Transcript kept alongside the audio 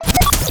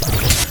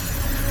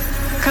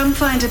Come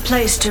find a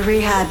place to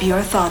rehab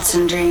your thoughts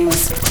and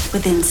dreams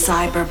within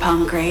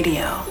Cyberpunk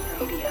Radio.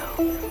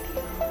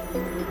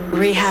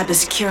 Rehab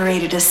has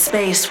curated a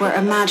space where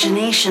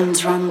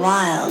imaginations run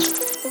wild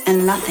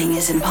and nothing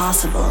is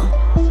impossible.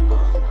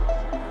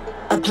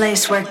 A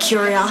place where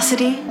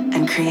curiosity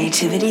and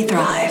creativity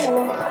thrive.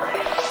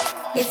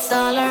 It's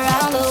all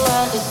around the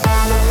world. It's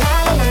all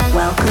around.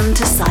 Welcome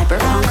to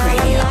Cyberpunk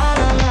Radio,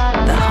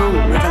 the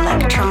home of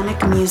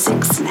electronic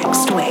music's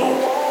next wave.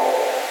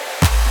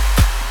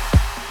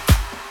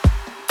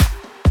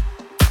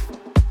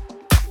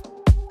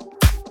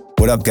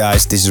 What up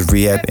guys, this is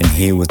Rehab and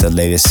here with the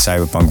latest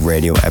Cyberpunk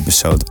Radio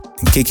episode.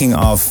 And kicking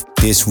off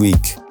this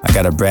week, I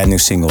got a brand new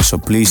single, so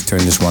please turn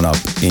this one up.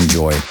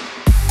 Enjoy.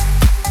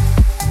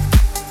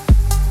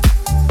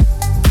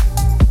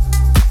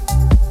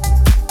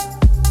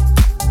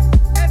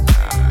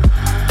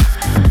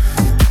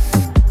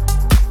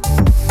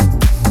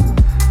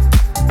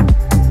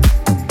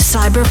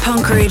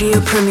 Cyberpunk Radio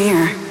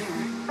premiere.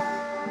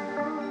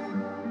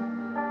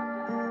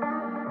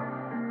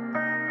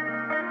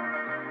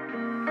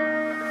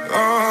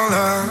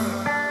 Hola,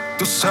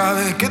 tú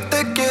sabes que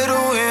te quiero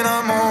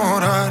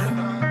enamorar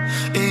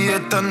y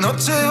esta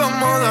noche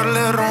vamos a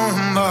darle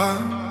rumba.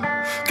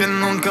 Que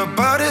nunca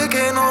pare,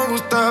 que nos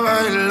gusta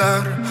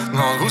bailar,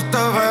 nos gusta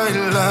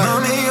bailar.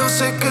 Mami, yo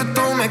sé que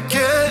tú me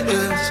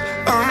quieres,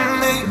 a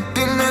mí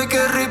dime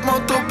qué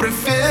ritmo tú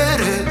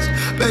prefieres.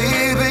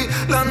 Baby,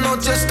 la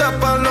noche está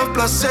para los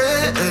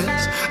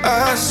placeres.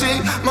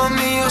 Así,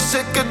 mami, yo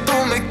sé que tú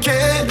me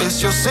quieres,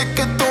 yo sé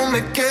que tú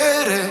me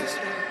quieres.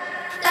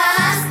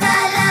 Hasta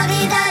la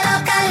vida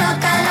loca,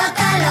 loca,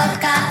 loca,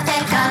 loca. Te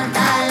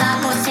encanta la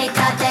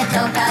música, te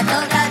toca,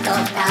 toca,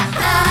 toca.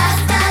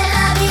 Hasta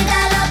la vida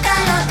loca,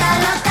 loca,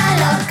 loca,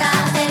 loca.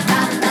 Te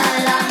encanta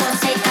la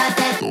música,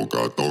 te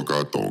toca, toca,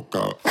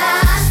 toca.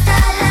 Hasta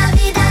la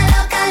vida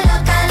loca,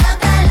 loca,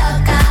 loca,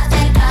 loca. Te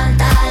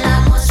encanta la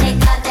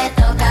música, te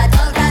toca,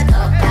 toca,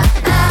 toca.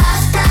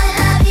 Hasta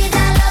la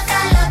vida loca,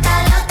 loca,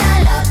 loca,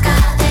 loca.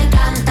 Te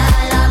encanta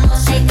la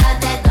música,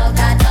 te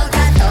toca,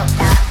 toca,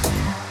 toca.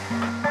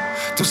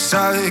 Tú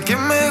sabes que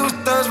me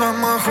gustas,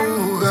 vamos a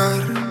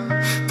jugar.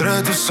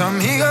 Trae tus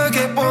amigas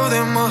que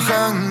podemos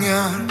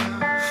janguear.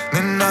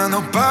 Nena,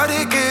 no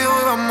pare que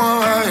hoy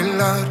vamos a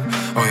bailar.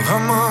 Hoy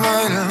vamos a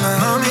bailar.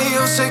 Mami,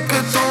 yo sé que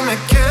tú me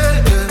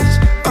quieres.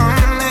 A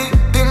mí,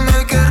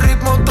 dime qué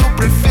ritmo tú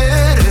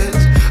prefieres.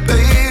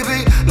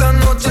 Baby, la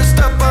noche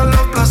está para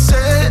los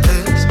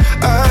placeres.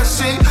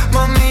 Así,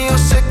 mami, yo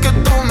sé que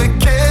tú me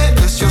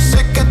quieres. Yo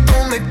sé que tú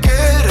me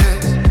quieres.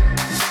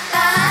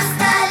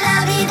 Hasta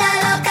la vida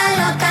loca,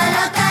 loca,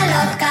 loca,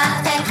 loca.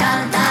 Te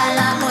encanta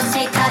la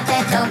música, te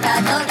toca,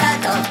 toca,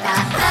 toca.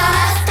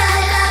 Hasta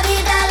la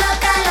vida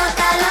loca,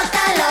 loca,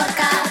 loca,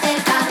 loca. Te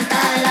encanta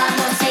la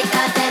música,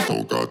 te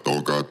toca,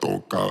 toca,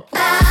 toca.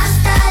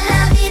 Hasta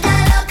la vida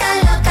loca.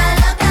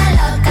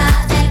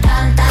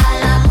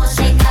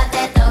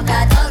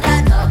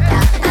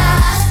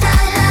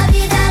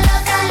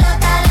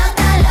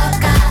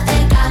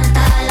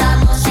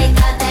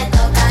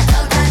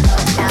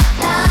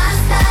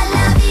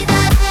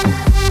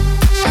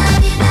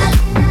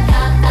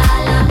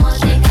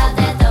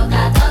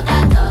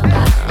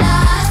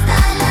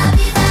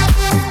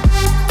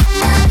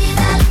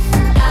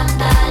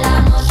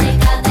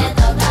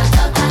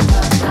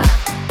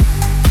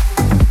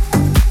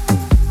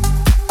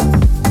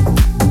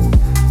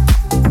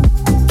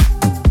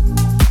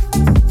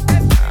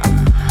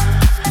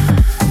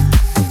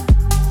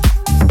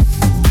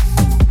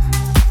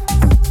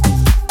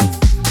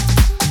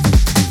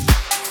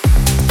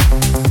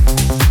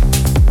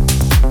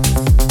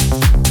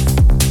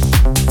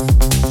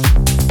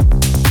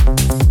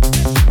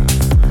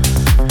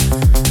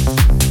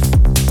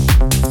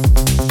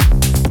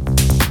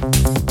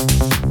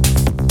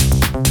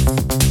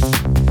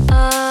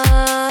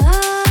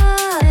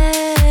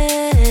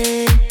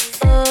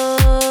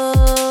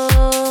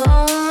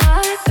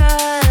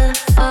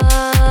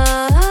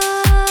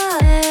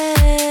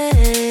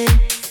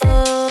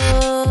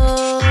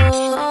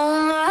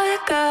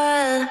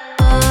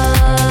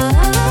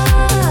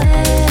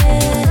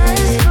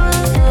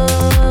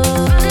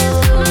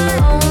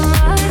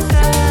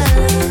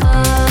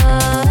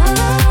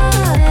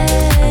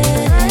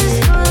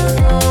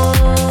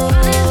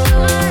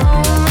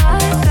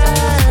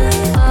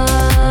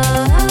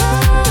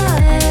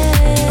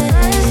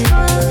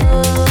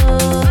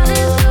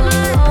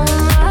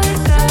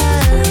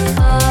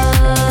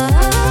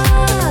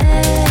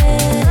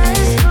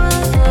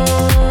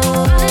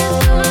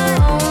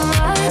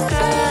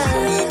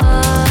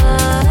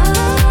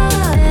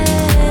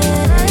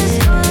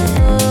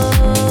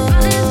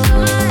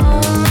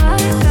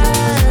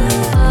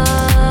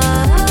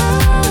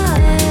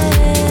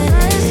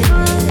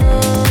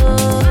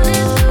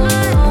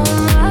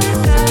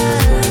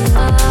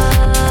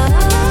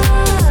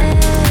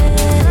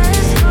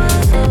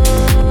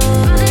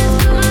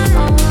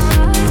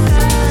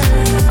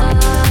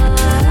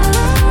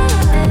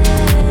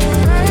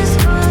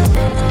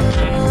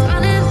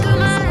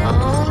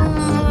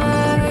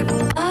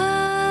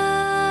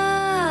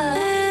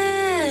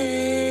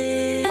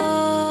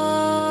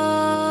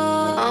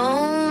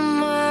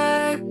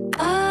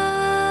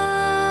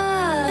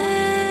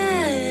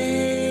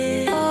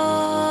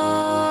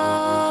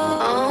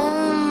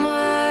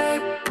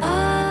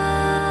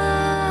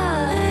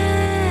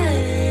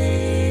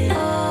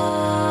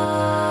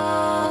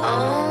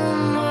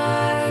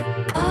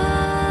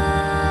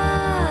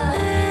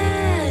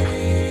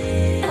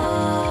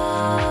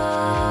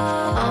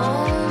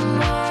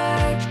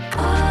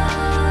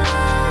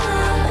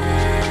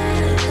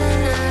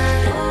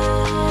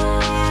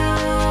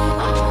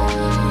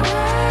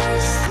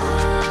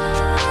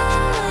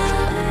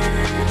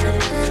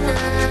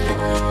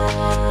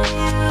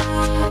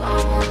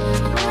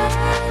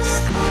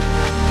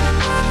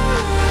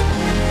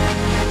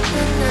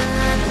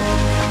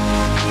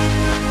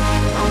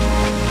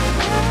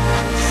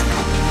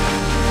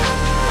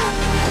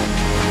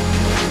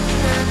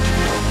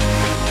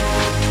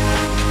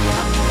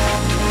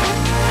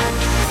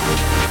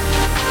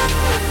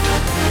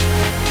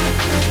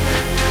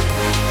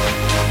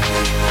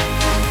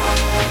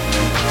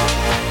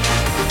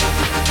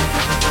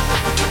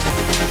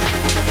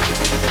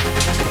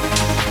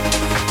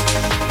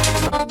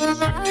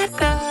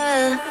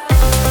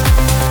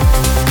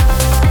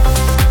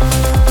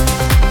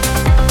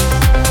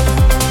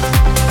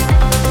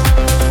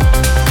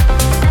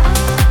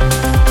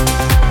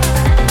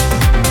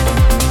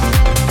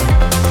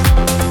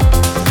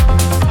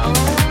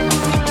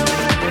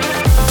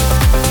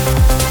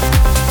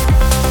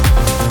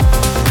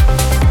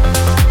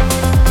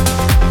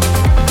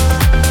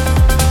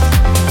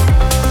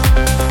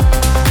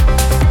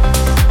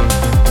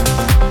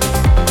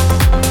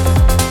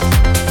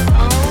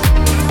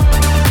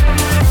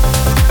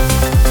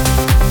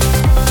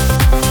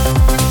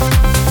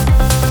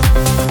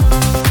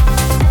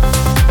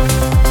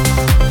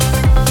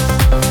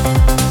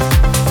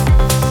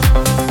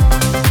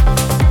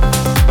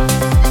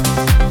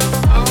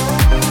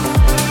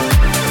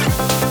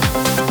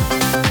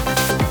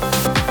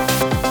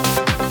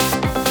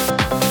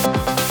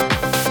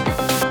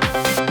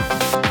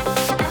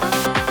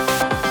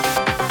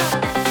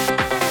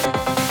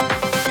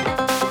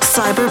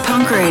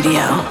 Cyberpunk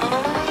Radio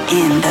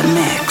in the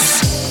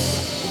mix.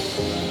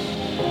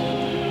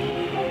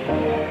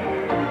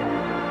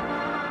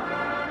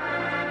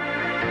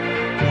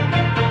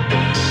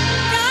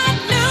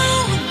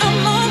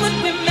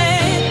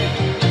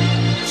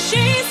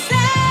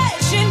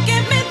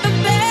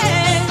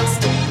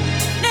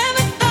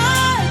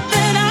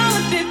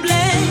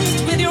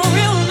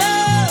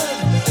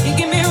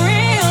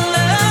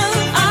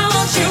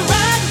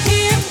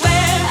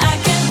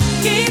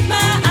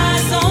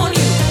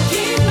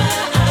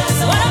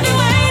 What I'm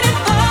waiting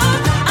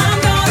for,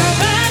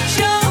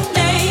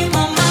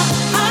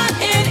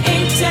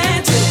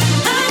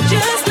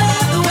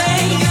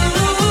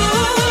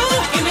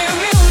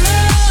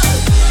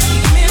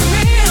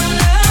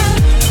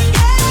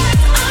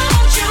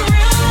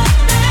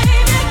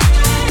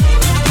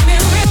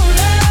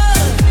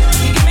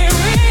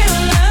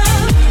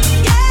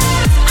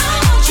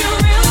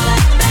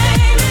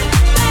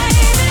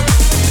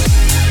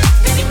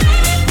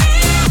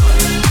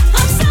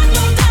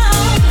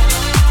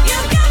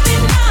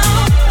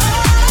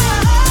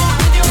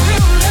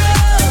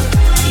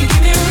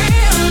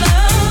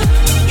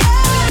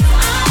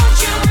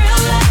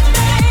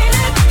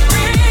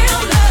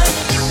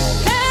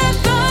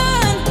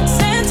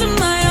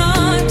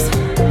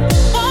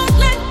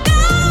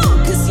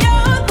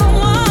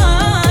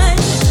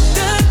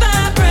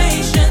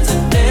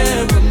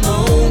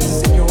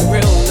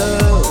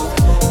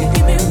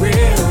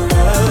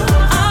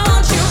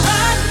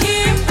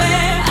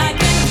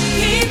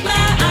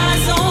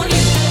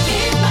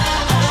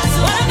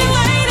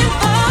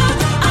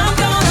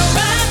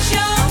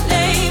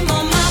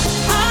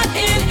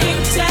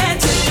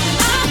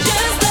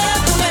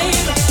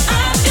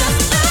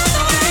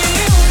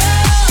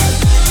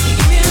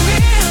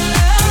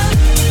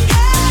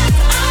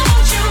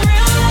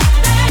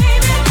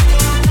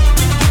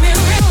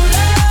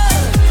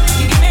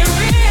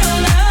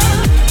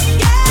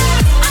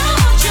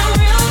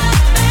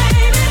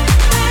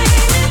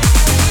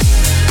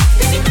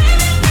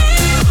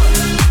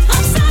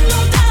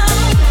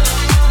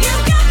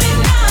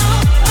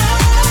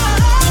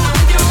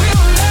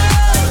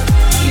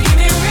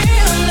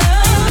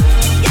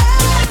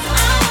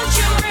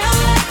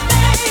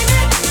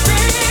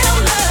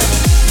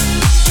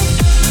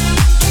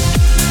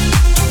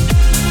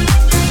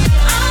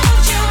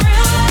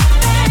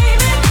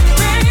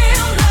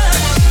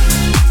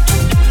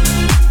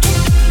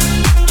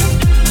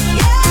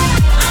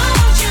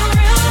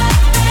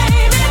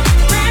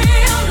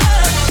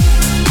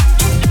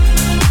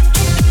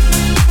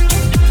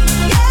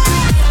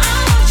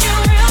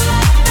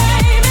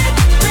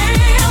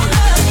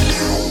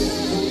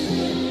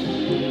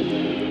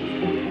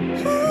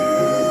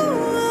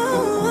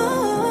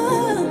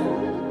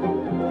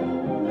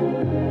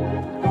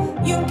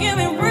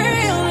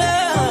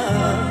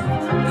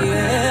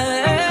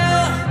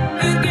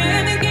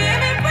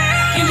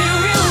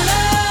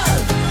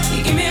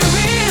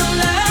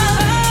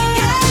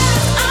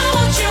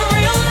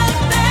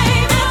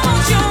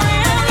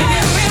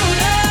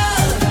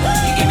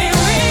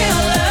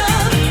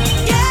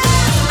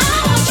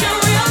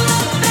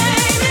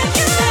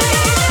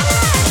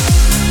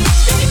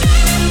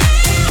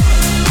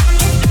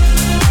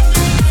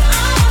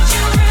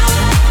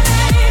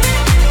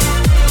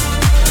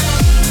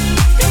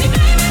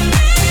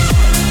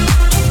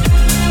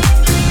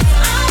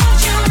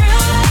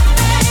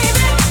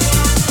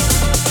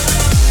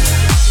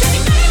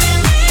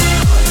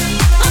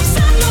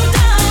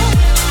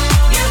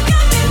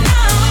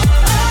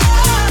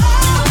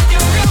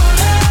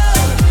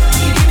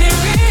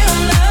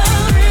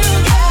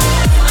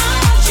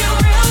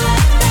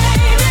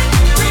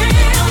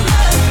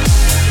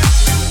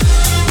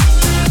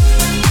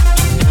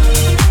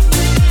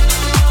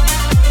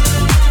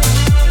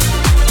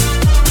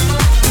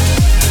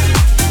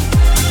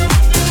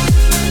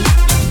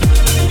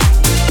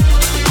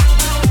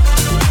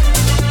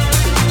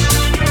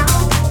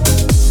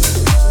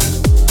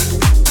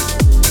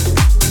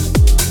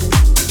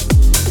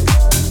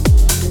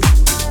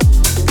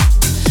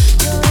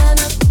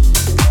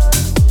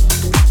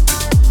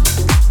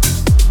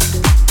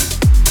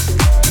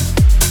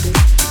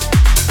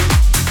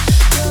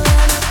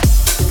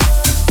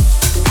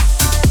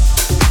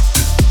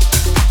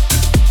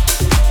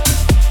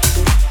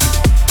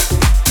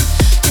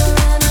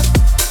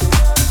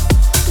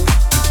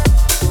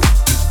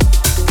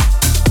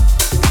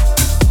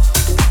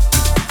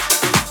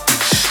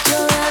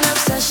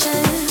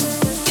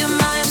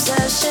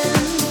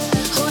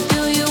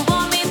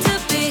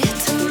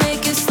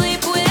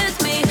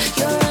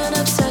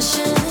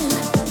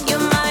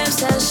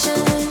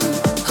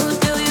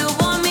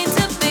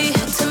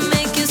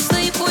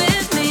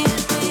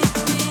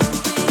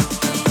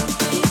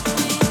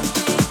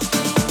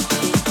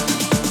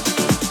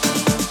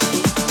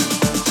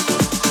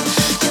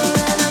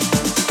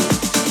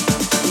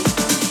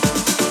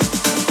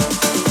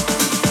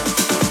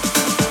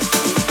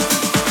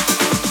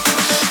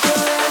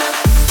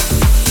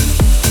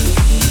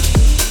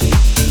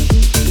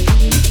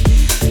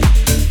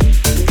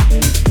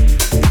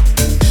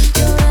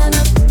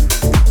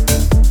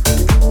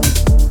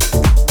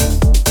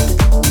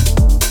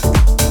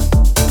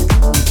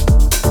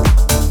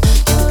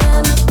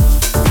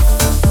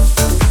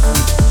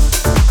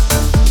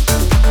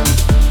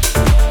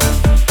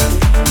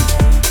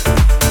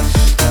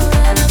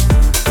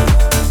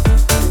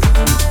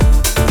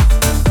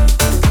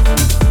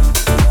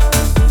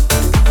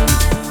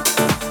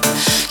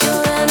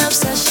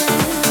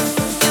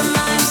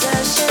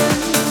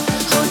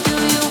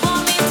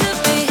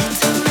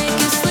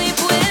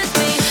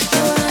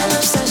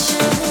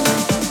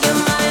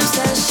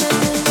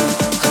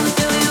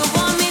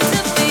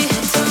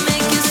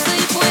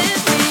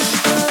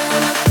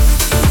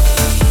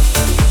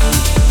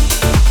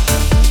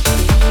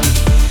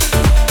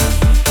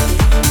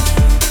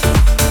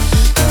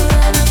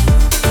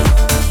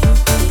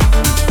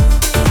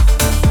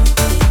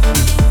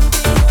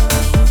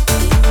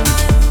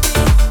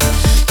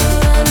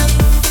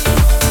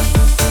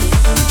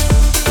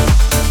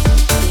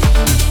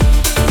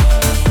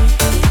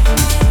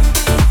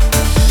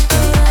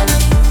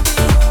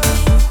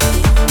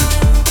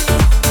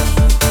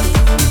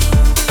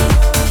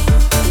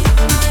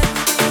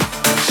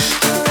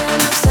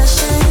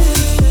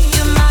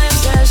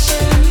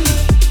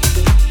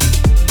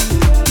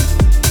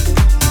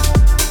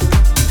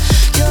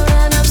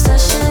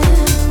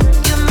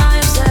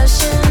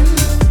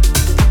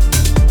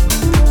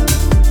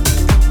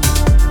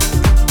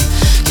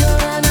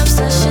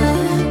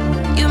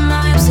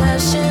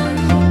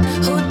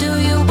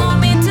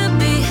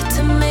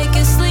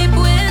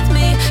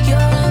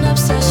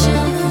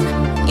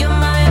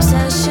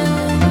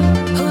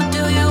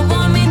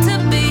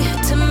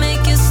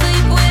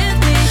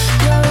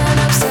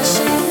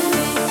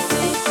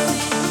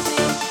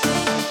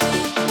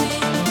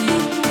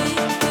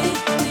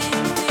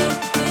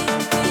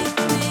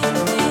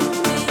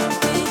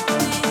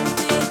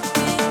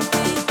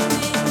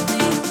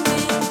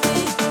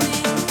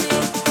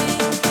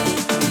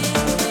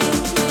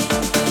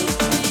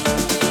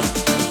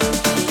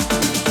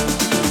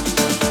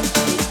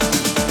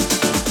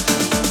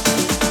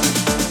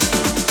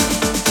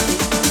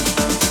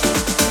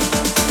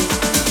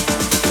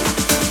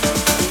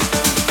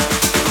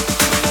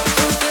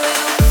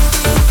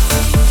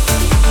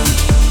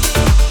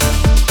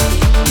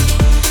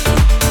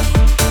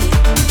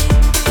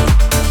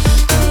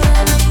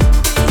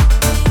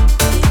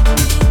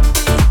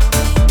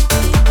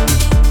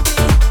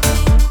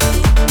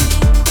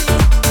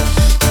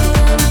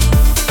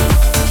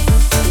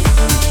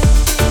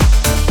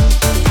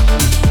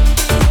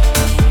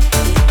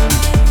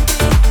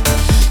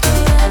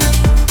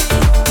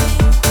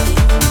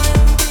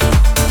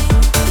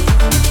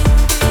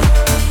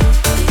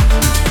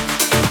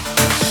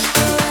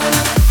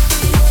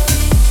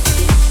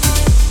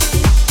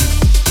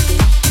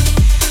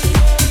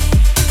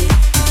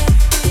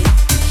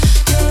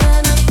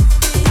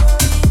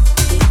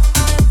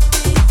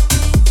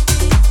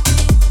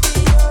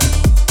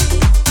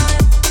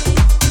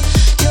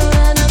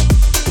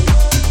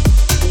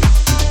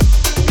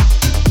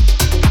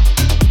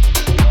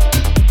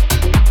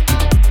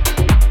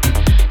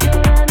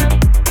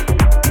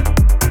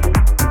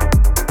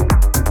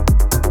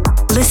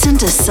 Listen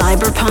to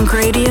Cyberpunk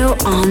Radio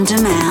on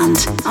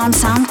demand on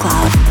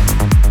SoundCloud.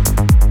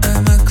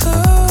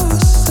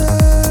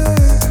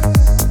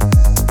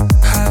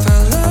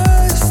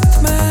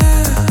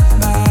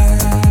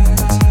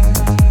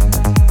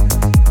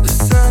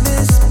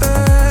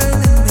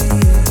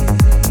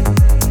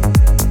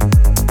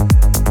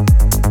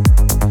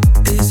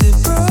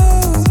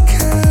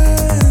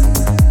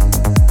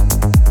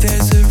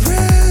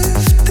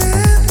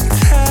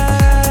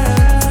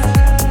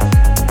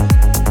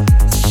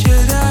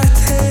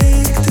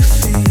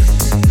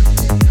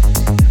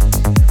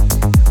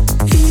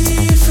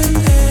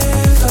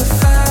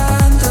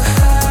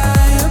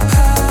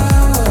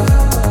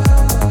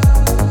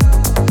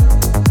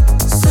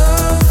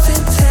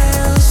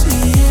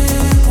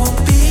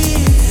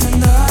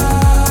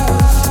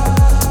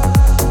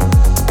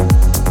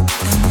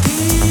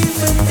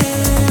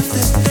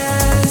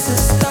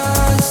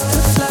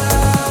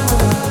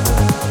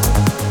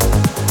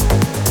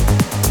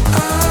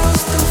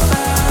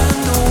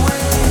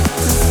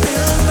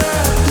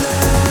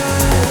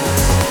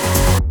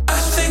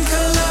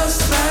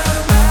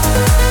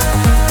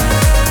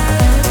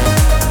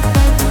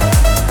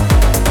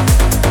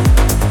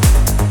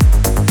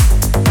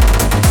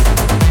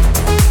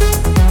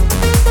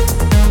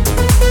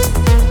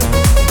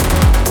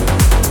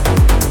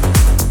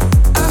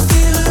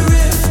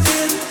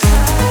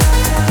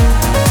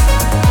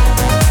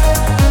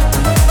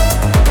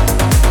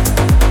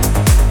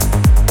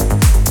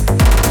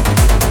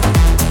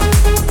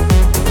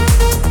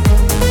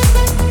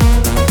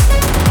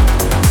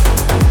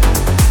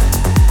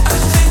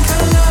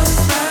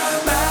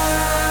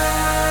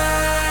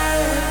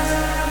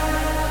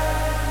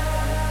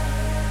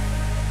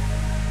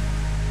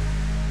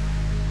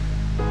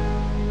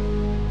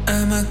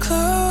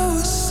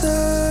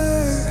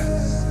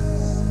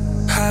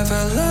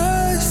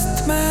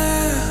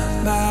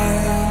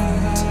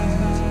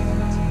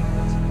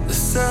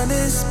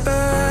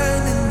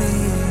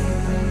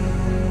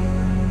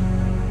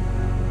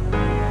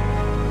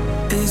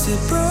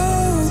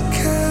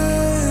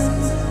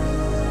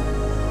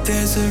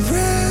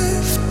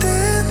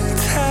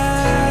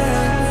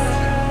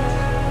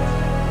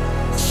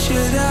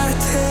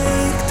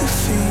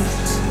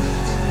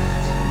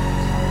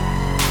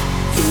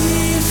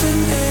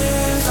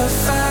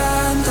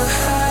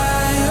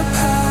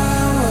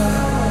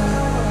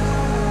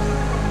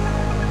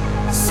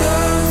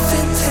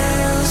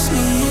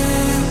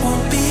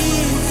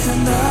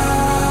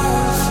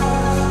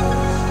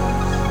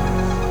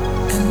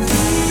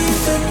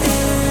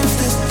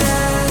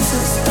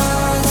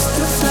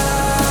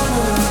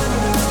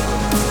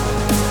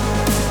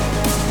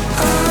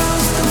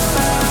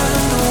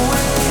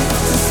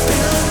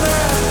 Still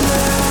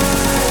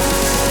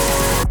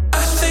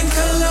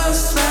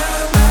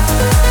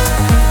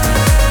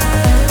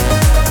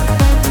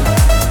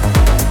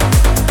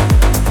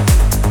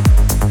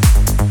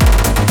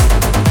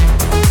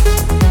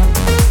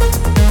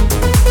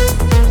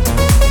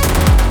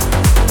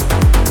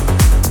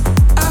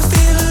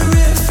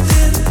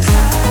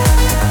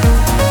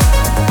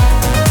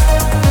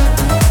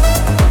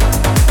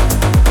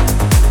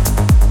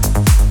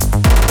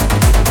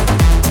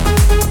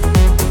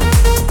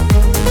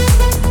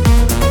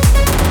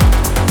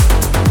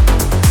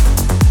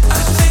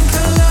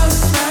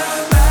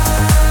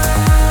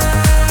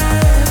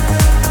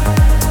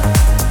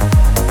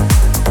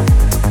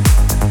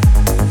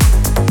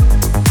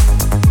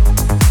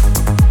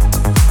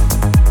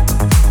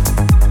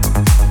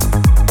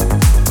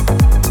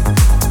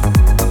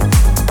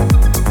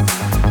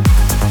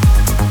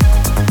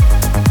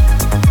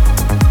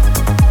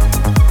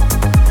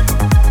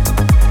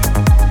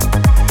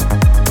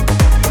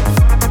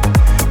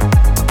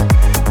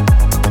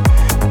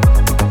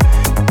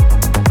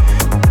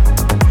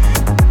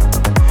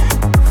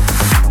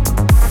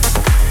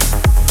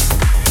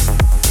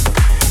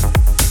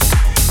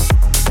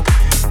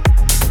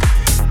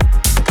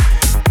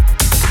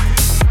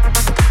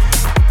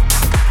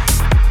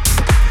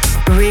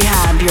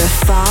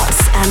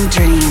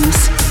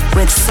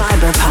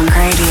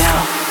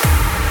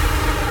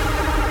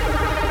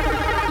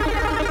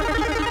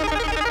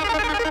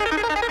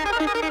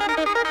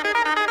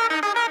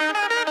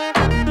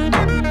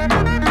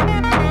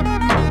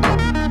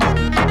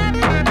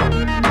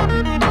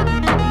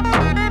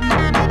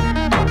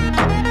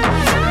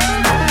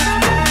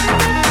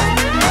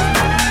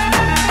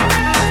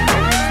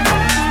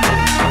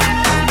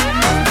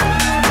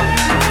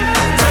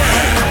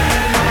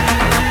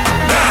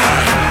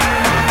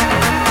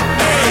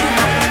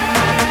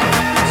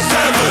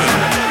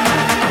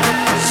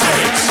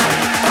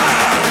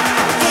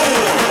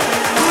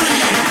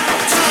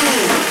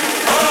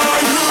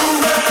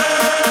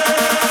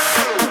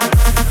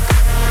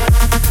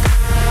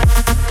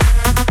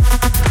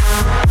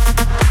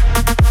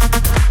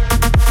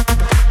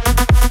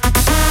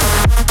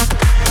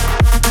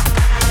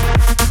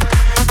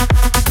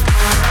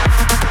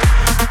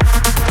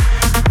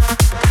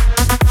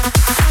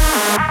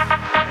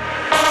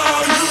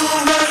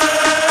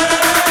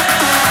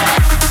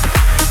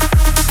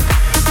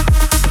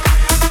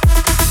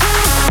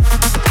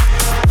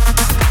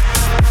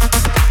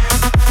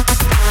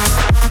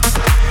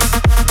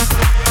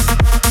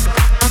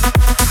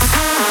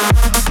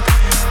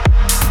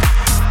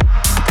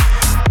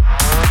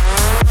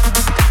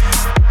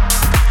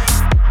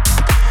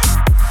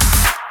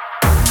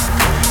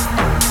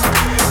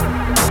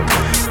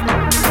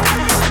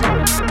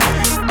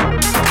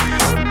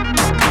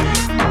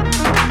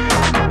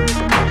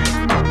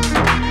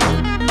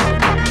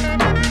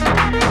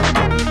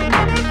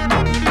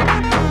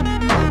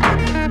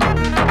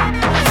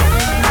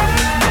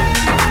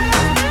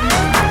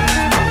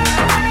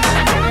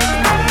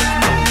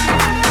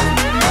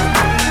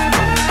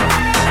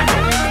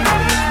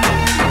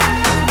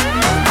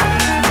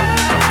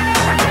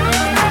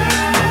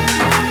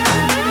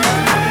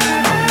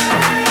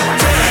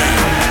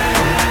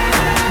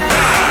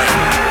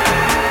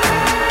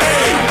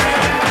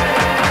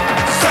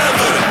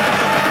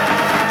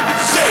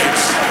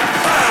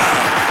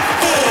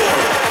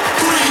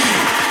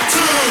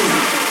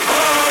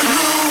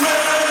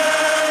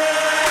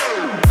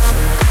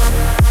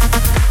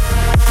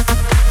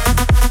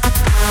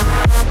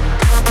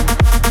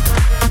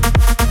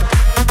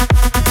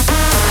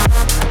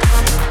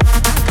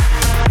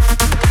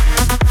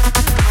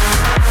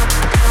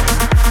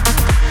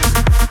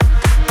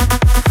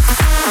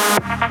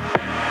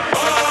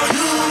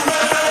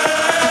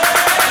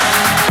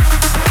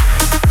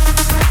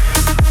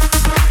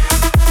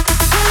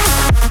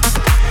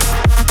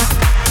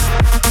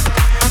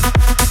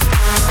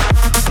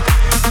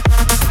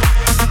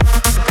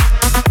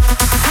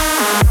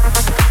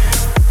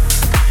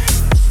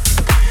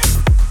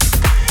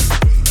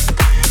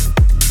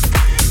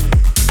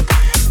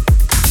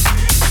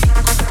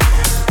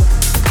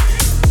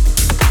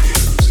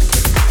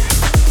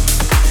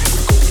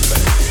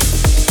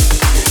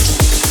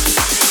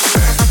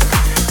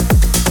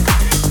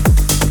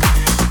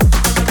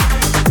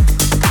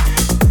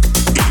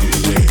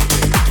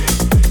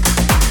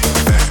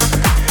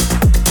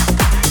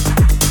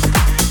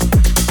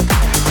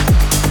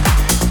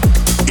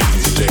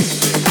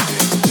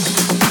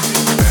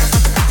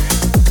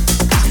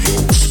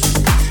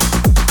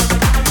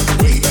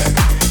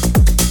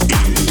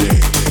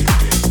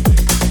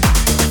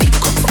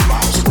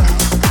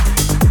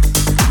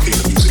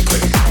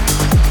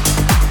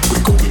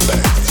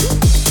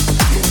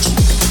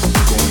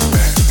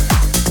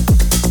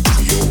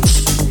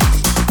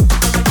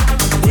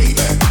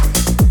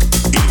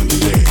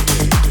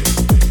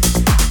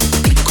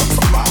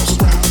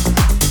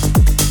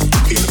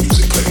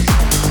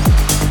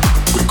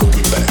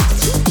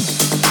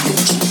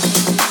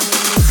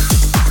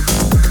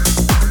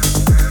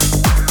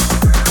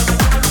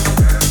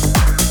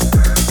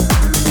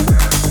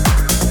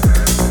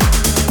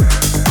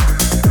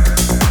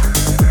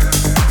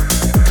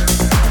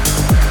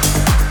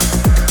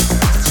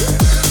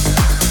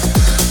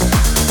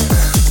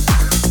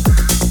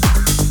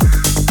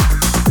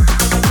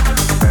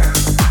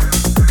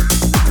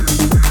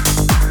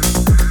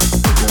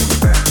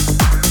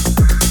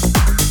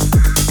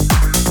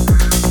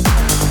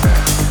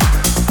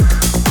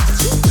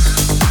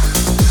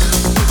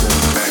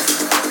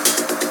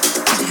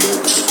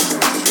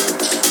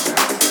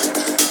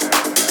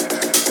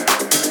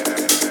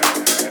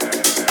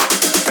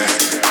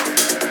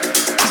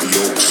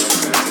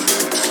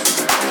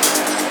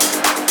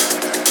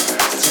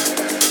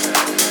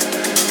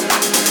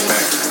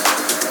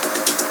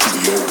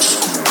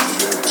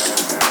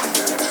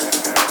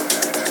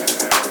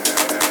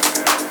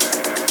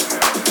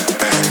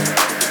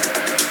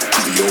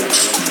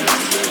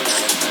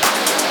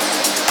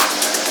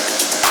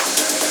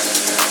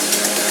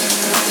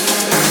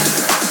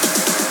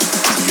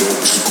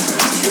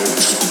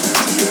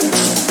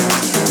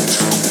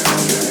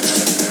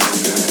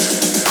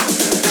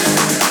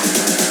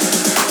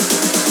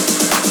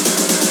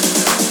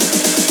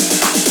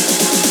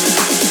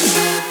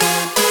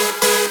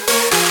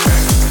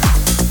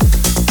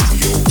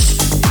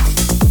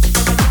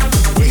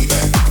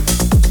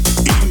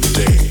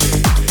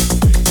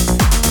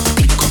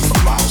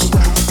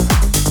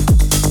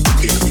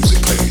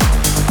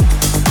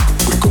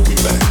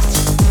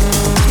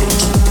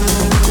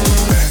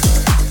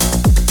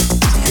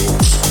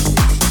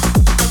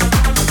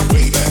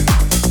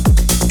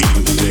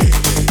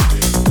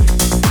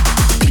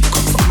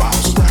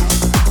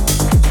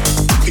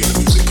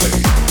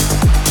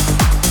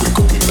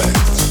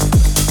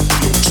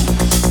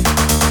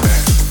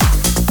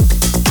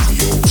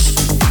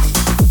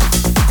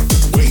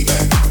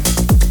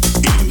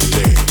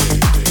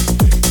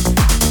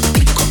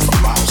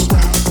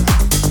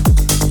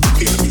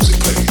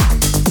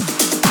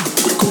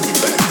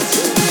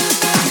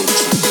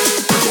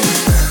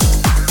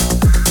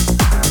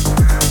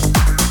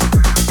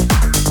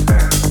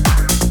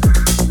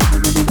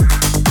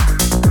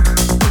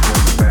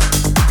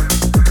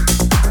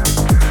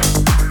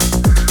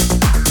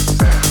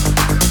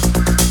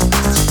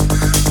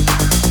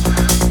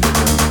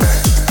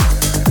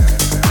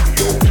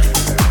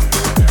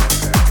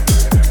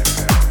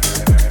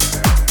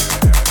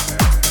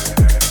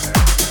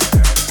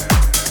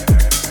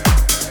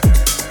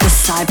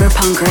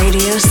Cyberpunk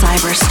Radio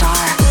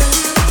Cyberstar.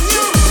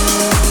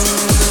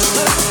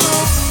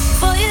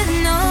 For you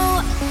to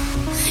know,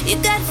 you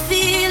gotta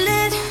feel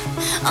it,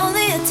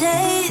 only a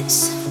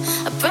taste.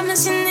 I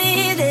promise you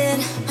need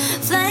it,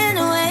 flying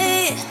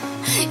away.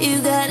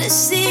 You gotta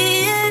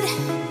see it,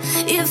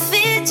 your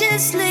feet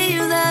just leave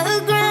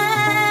the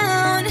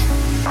ground.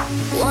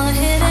 One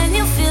hit and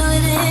you feel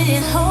it in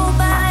your whole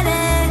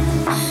body.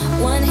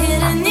 One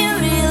hit and you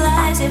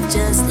realize you've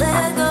just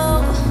let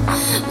go.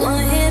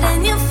 One hit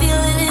and you feel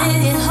it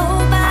in your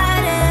whole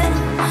body.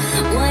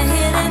 One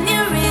hit and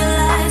you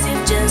realize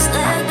you've just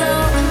let go.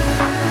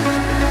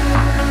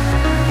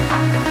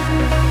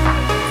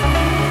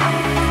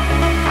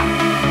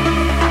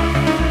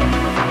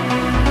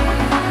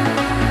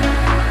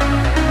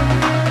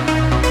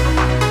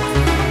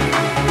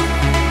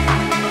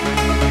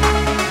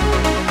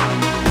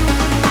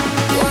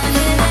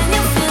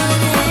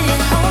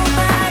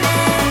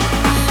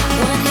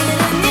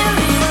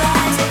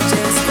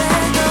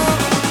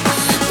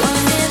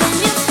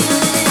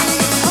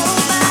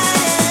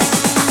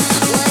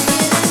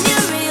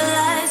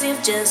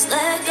 Just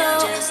let go.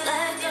 Just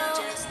let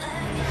go. Just let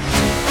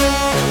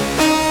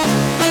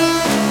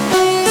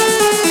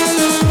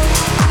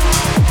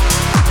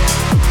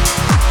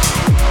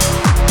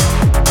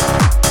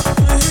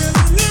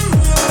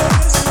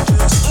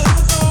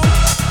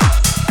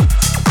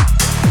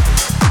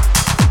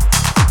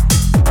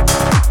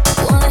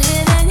one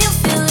hit and you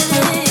feel it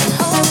in your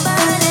whole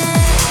body.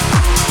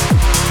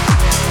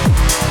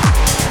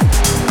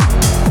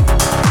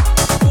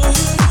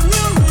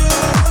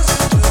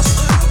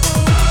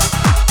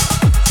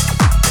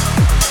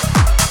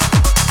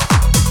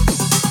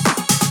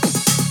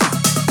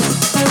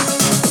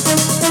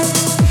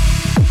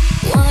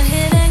 One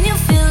hit and you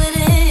feel it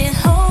in your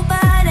whole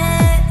body.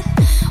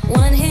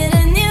 One hit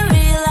and you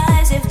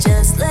realize you've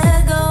just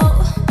let go.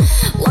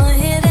 One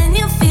hit and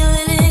you feel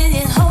it in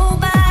your whole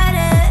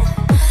body.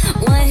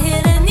 One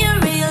hit and you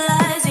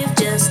realize you've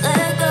just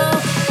let go.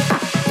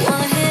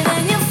 One hit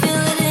and you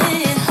feel it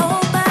in your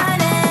whole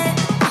body.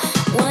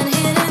 One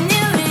hit and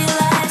you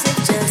realize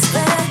you've just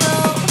let go.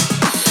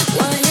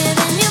 One hit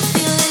and you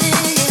feel it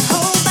in your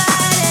whole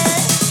body.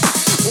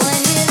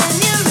 One hit and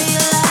you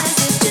realize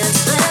you've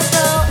just let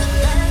go.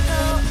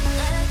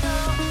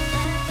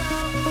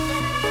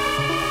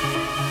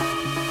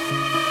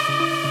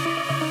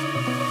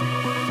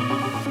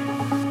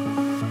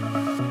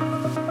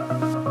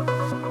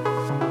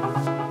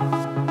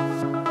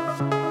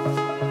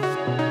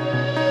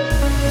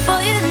 For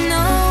you to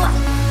know,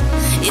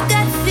 you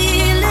gotta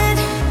feel it,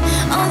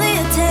 only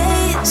a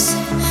taste.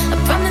 I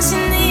promise you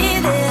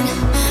need it,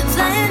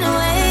 flying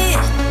away.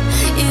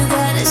 You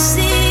gotta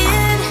see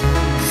it,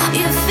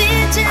 your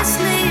feet just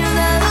leave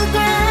the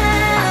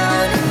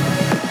ground.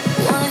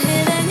 One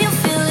hit and you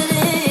feel it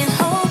in your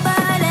whole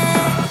body.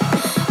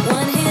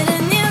 One hit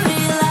and you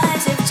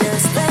realize you've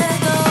just let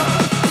go.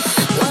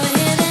 One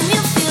hit and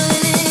you feel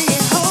it in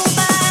your whole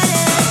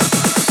body.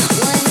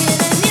 One hit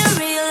and you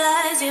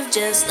realize you've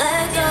just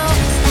let go.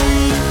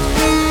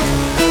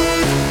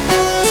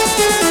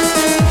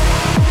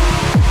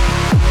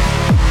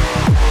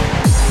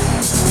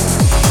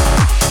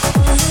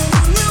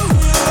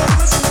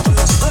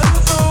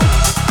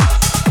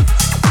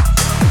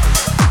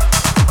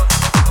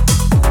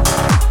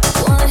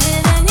 One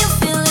hit and you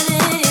feel it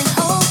in your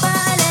whole body.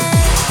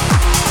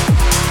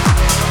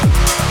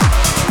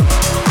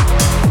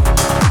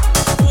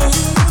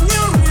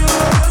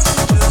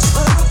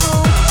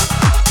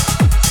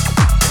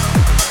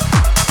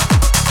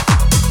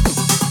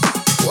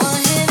 One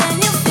hit and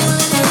you feel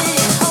it in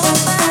your whole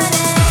body.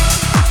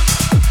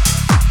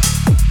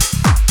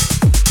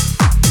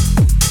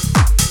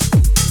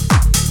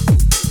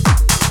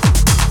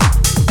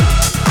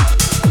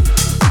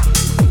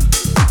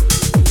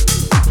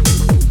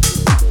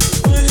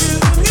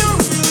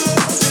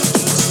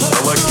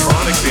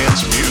 Electronic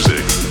dance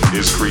music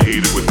is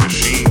created with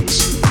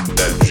machines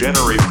that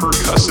generate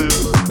percussive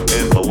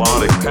and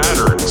melodic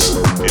patterns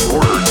in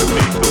order to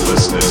make the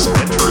listeners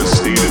enter a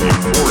state of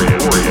euphoria.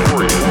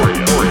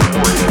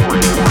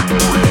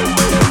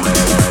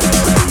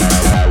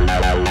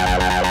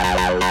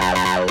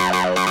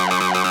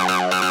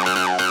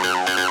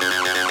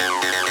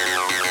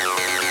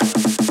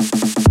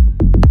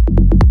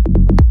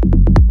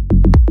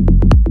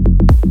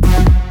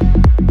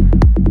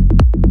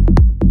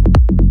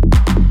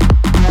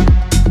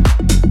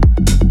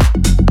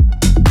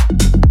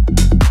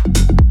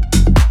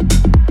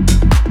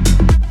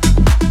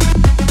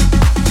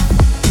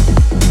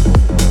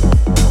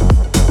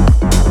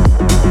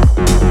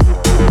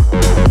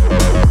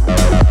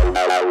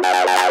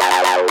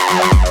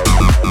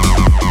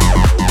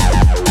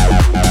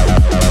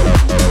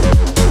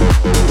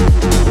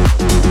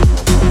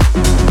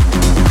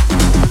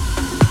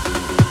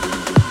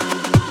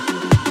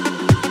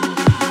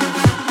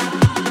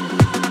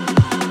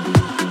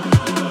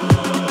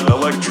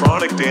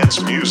 Electronic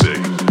dance music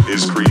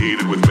is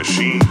created with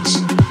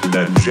machines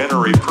that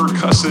generate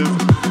percussive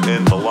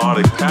and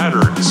melodic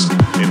patterns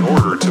in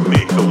order to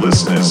make the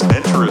listeners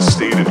enter a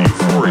state of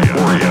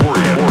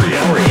euphoria.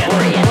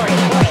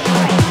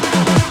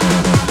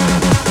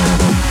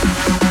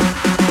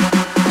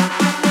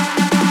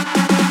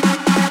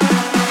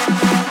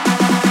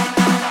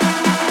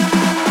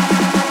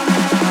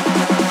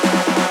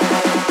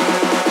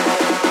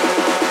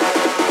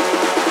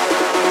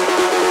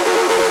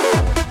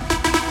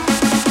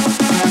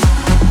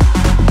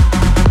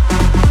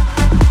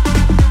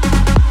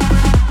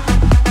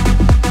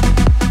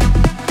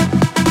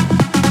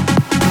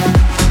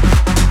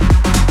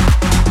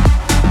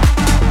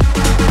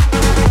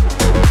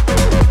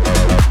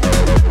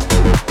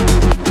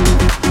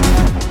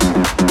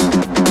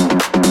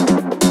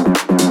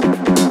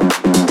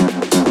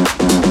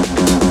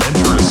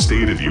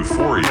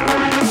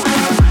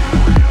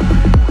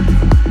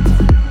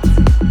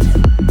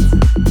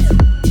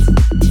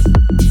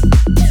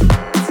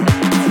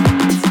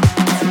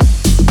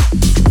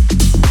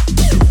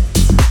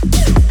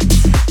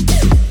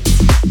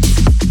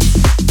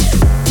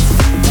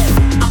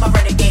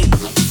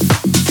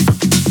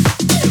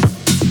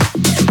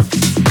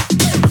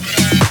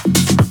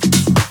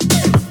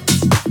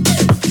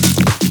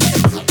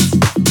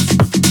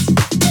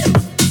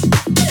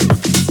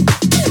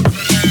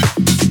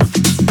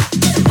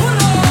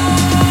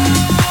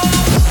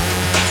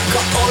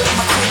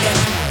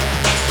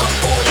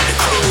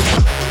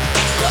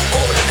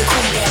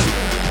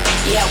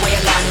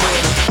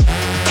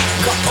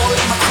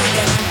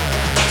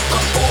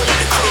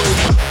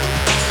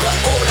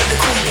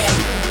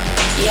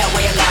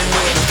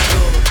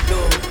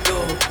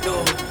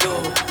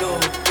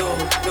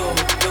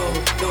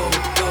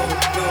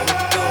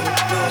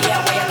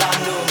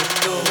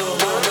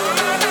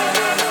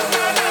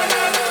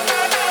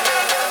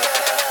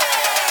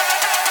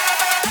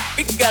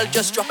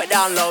 just drop it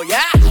down low,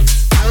 yeah?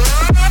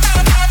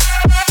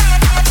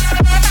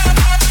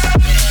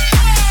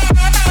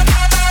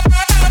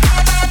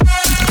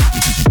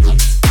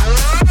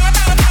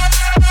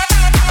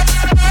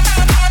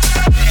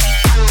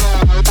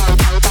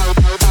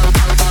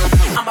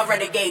 I'm a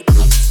renegade.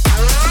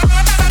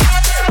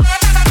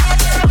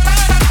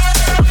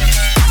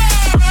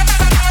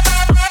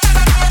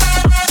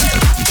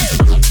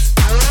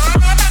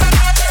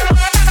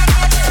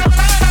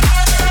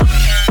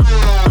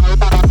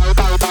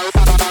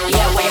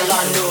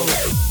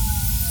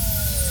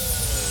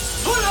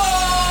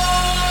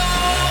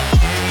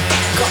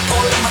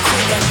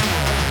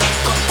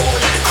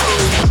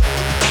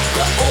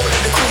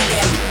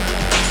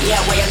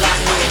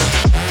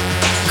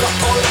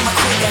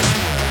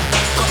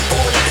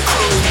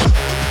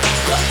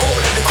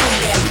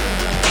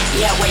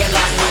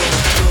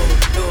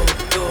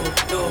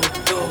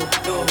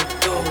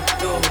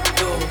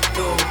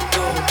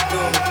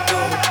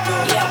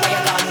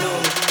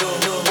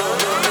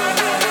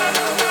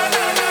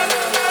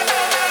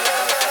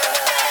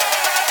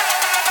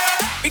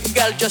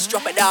 Just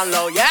drop it down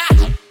low, yeah?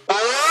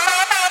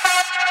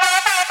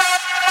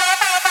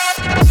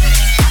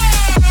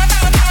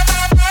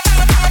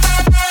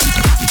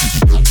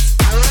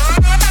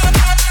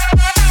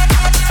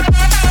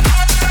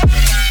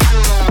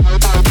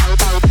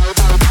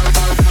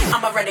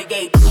 I'm a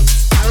renegade.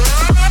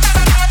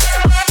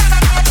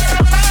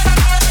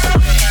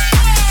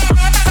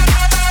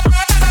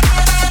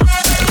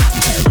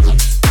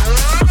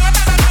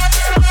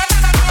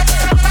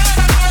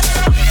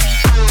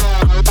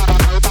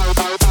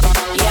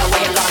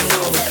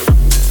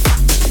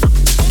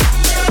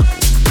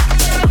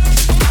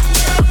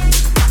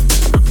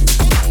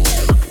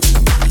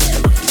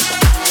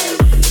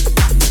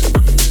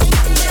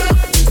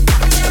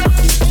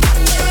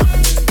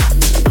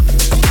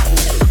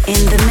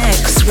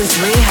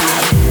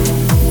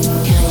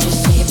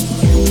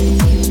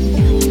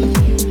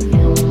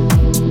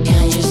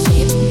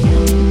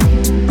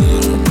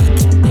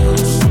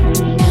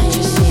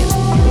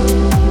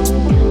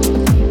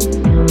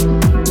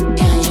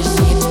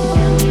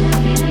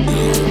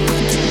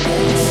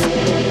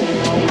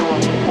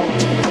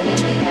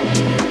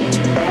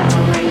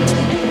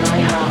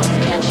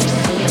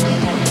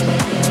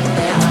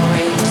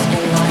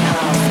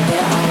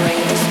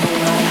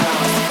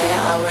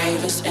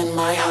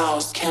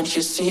 Can't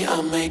you see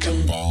I'm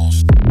making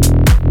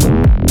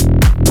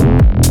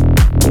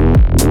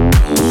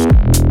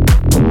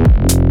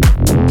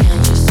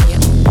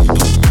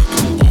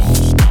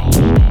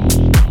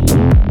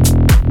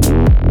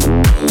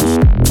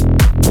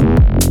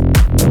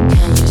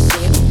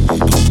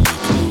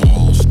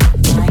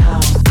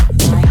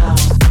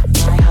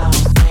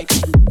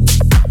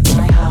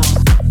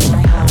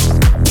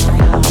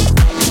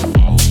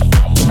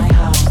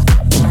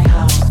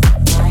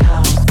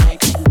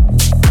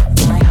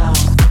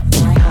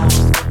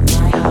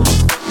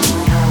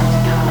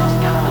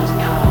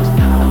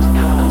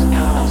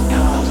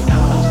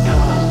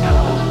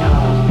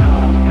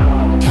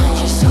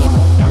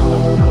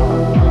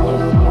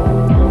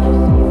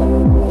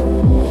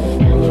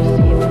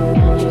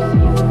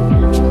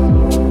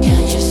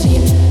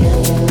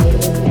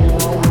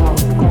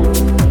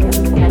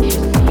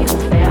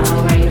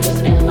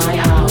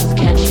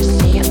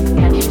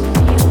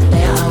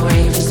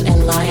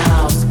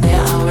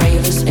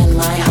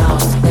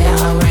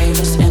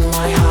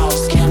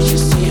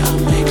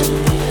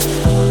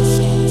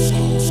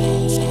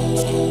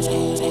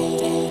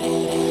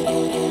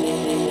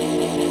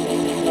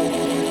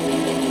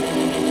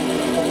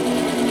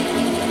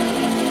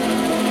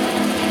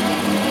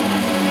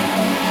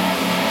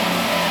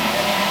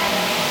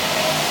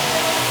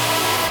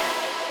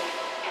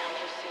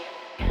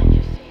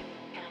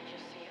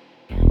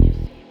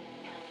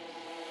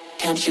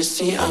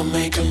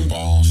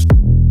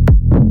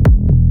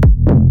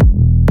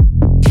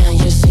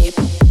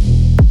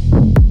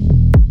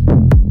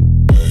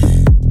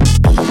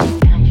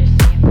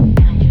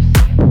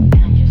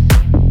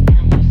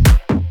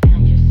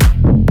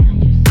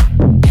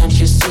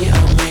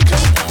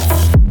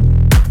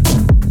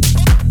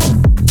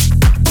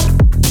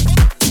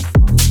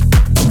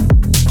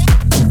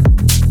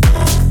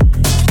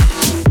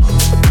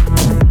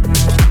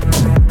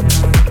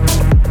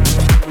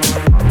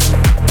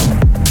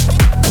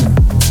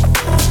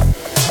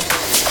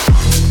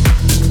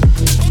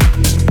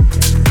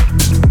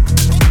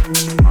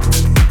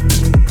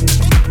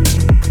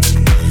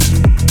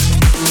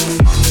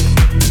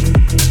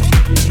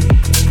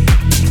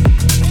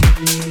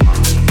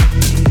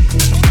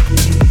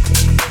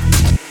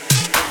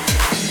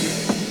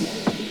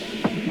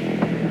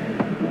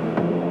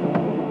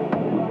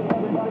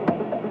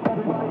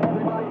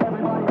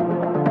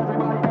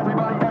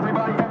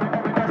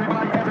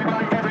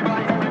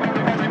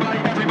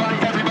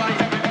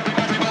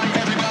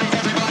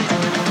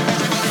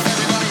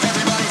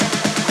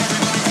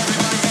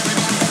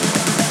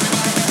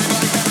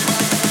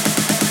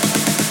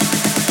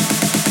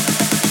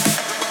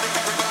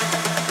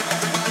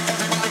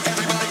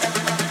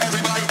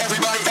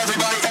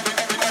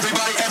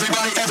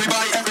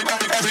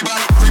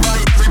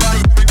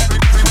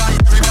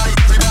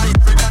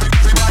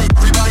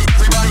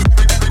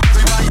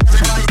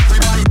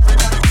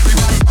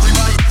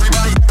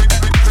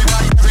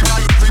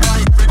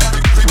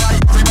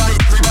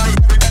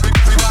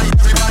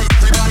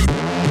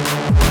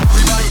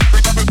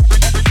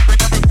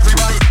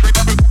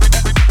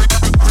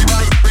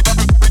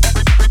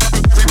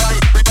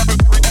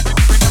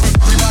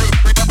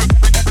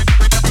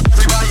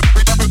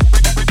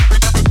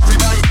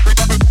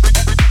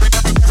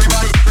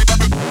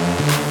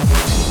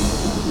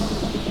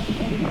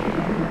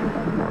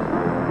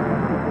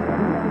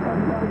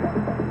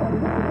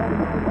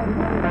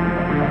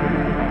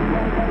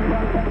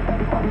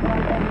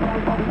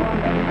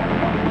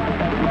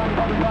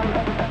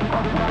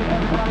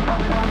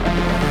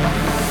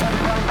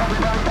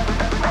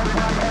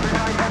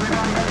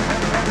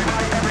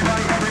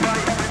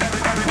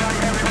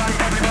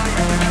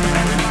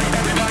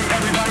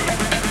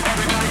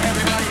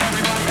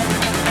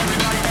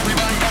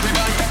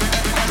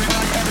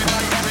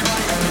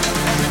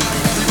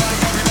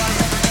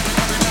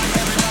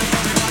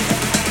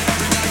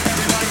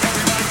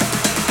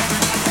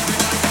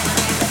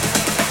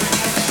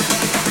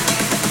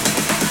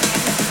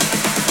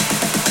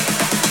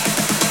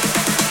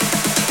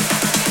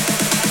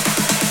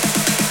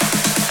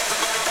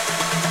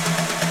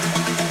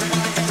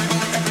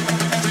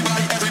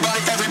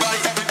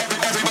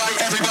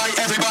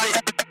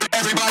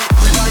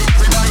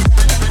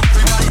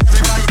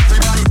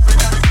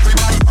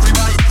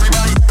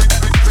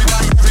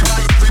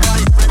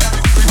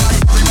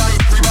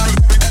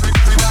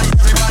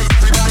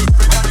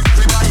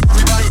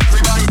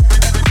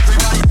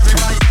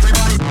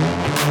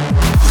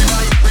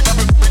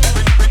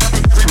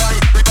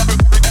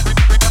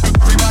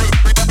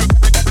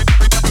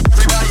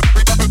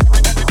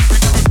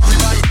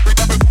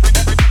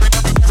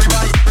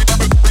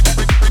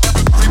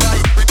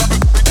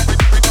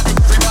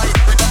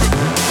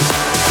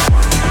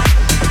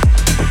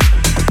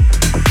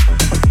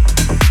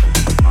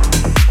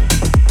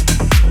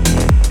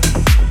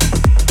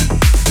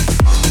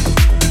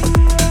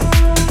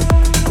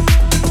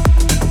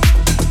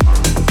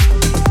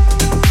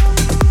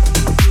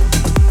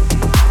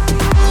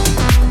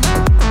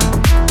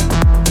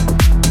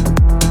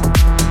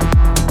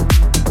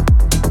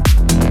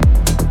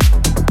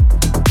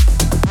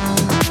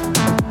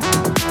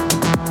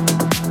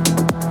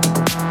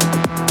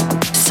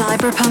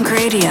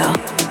Radio,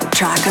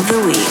 track of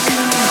the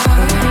week.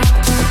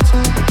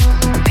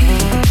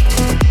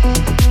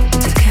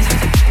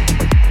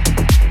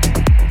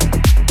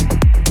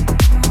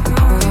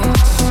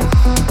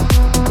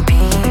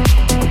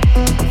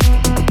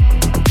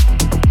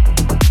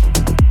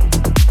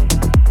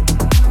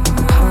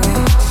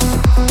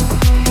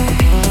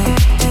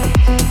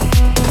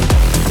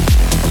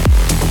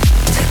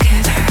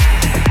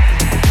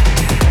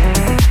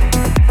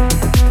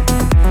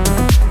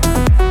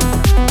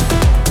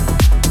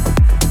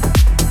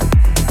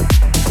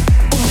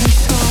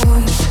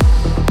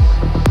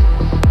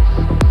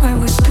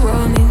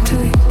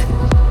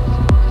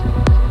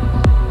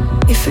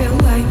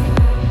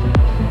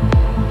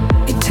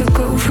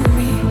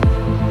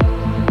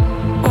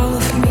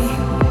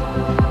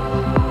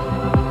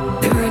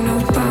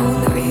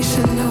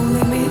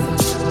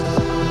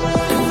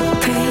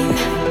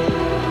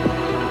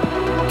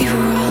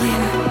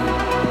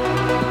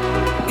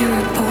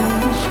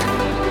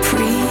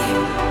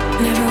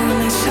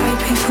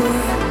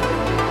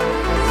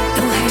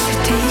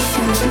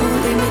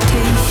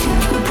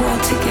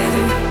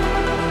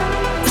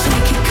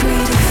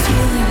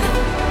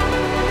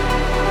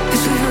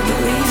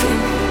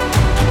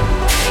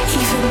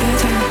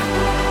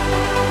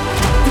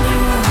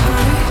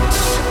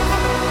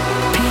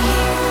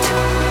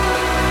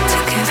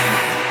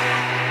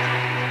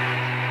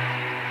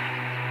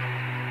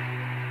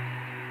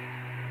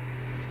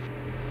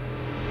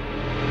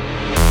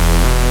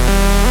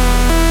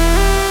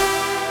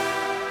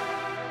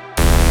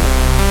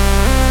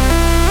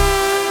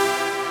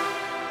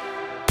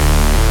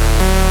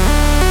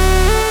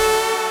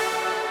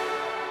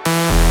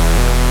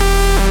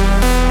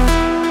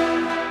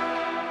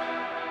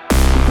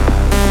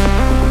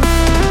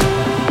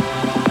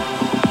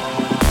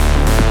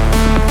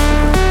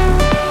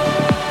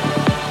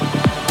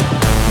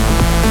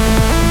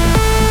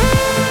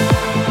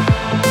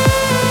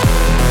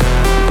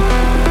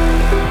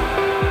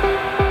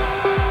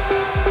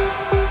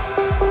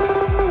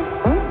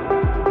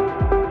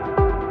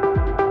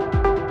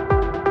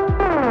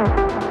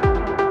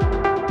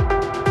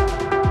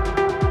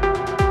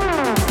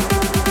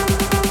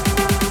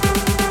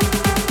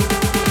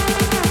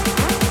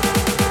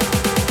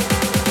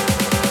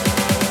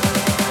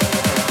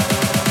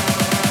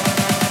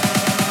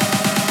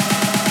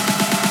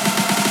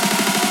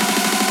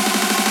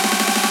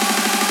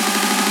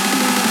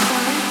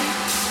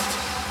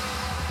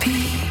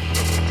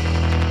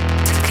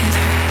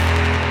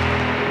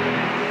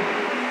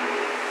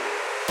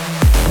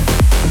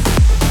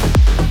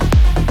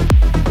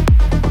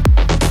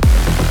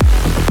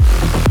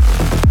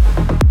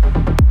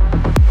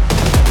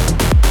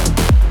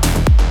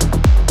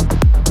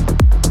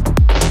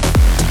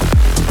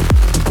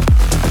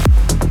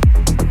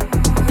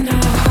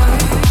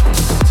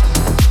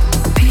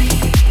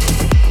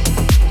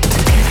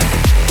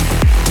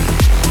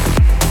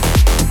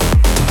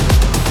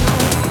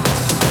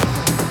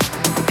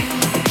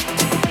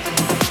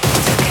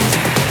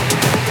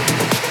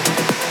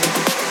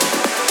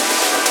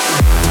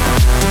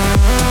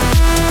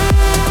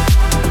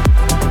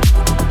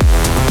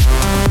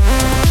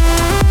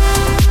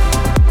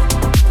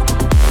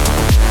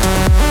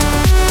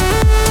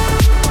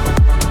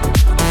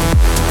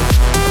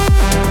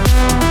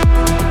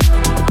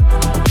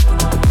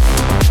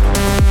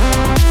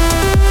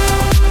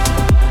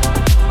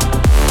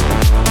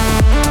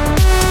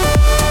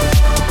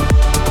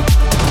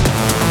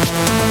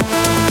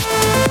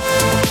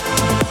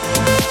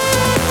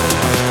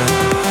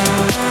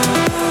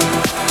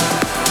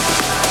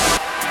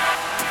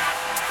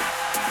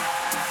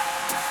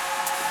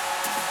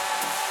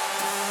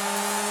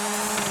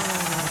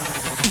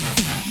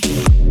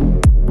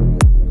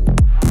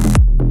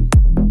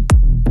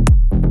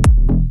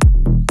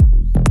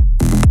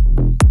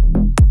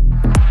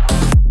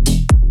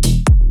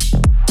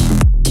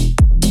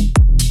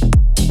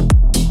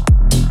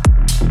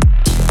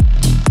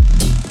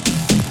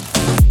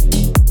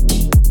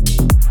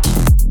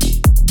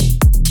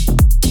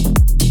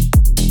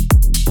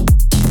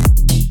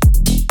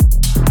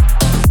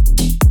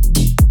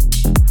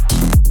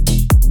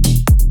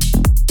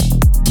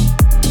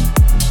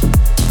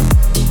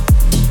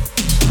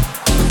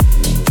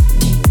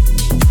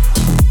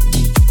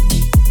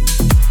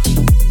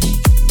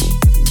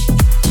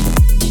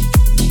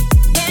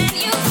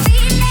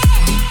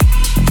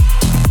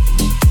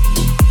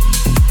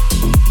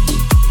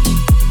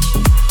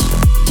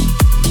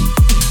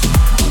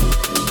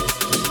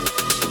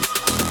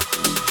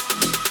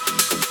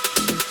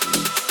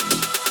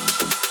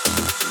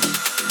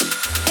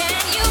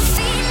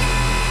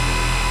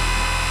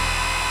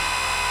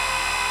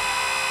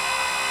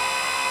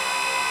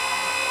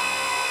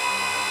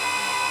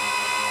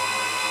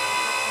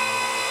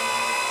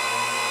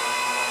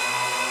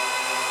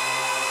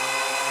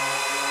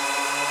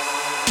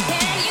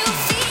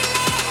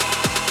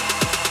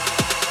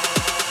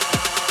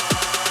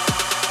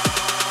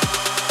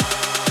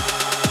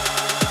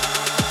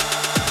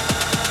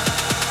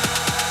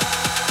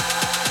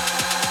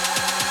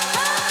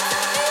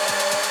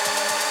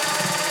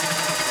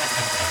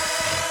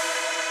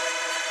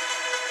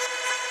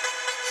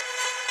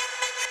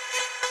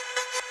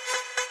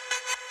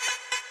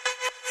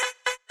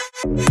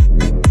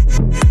 CYB3RPVNK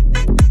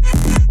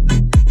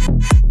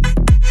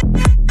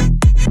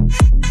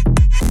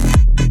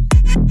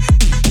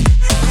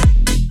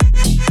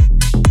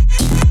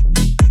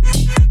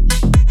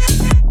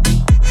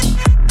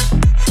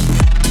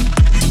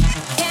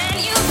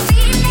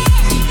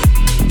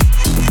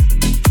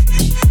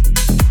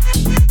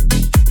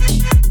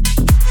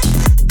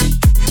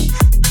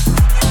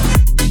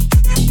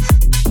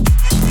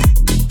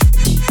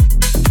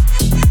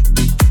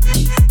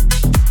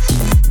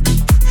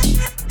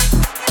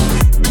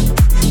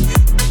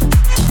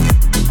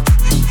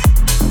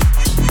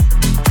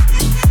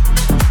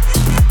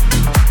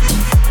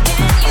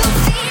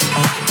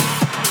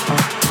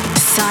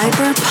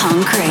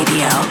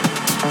Radio,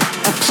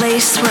 a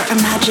place where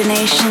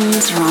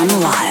imaginations run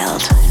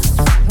wild.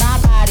 My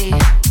body,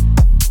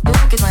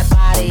 look at my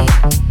body.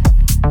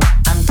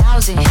 I'm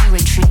dowsing here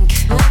with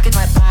drink. Look at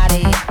my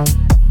body.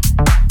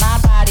 My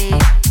body,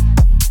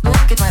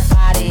 look at my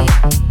body.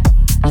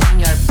 Lean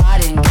your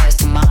body and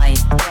guess mine.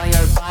 Join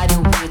your body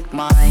with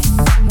mine.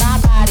 My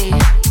body,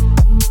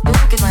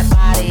 look at my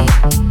body.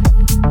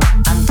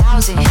 I'm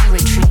dowsing here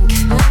with drink.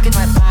 Look at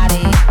my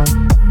body.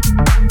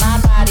 My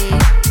body,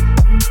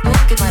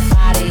 look at my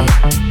body.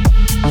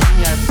 Lean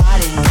your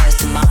body and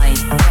guess mine.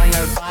 Join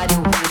your body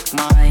with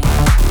mine.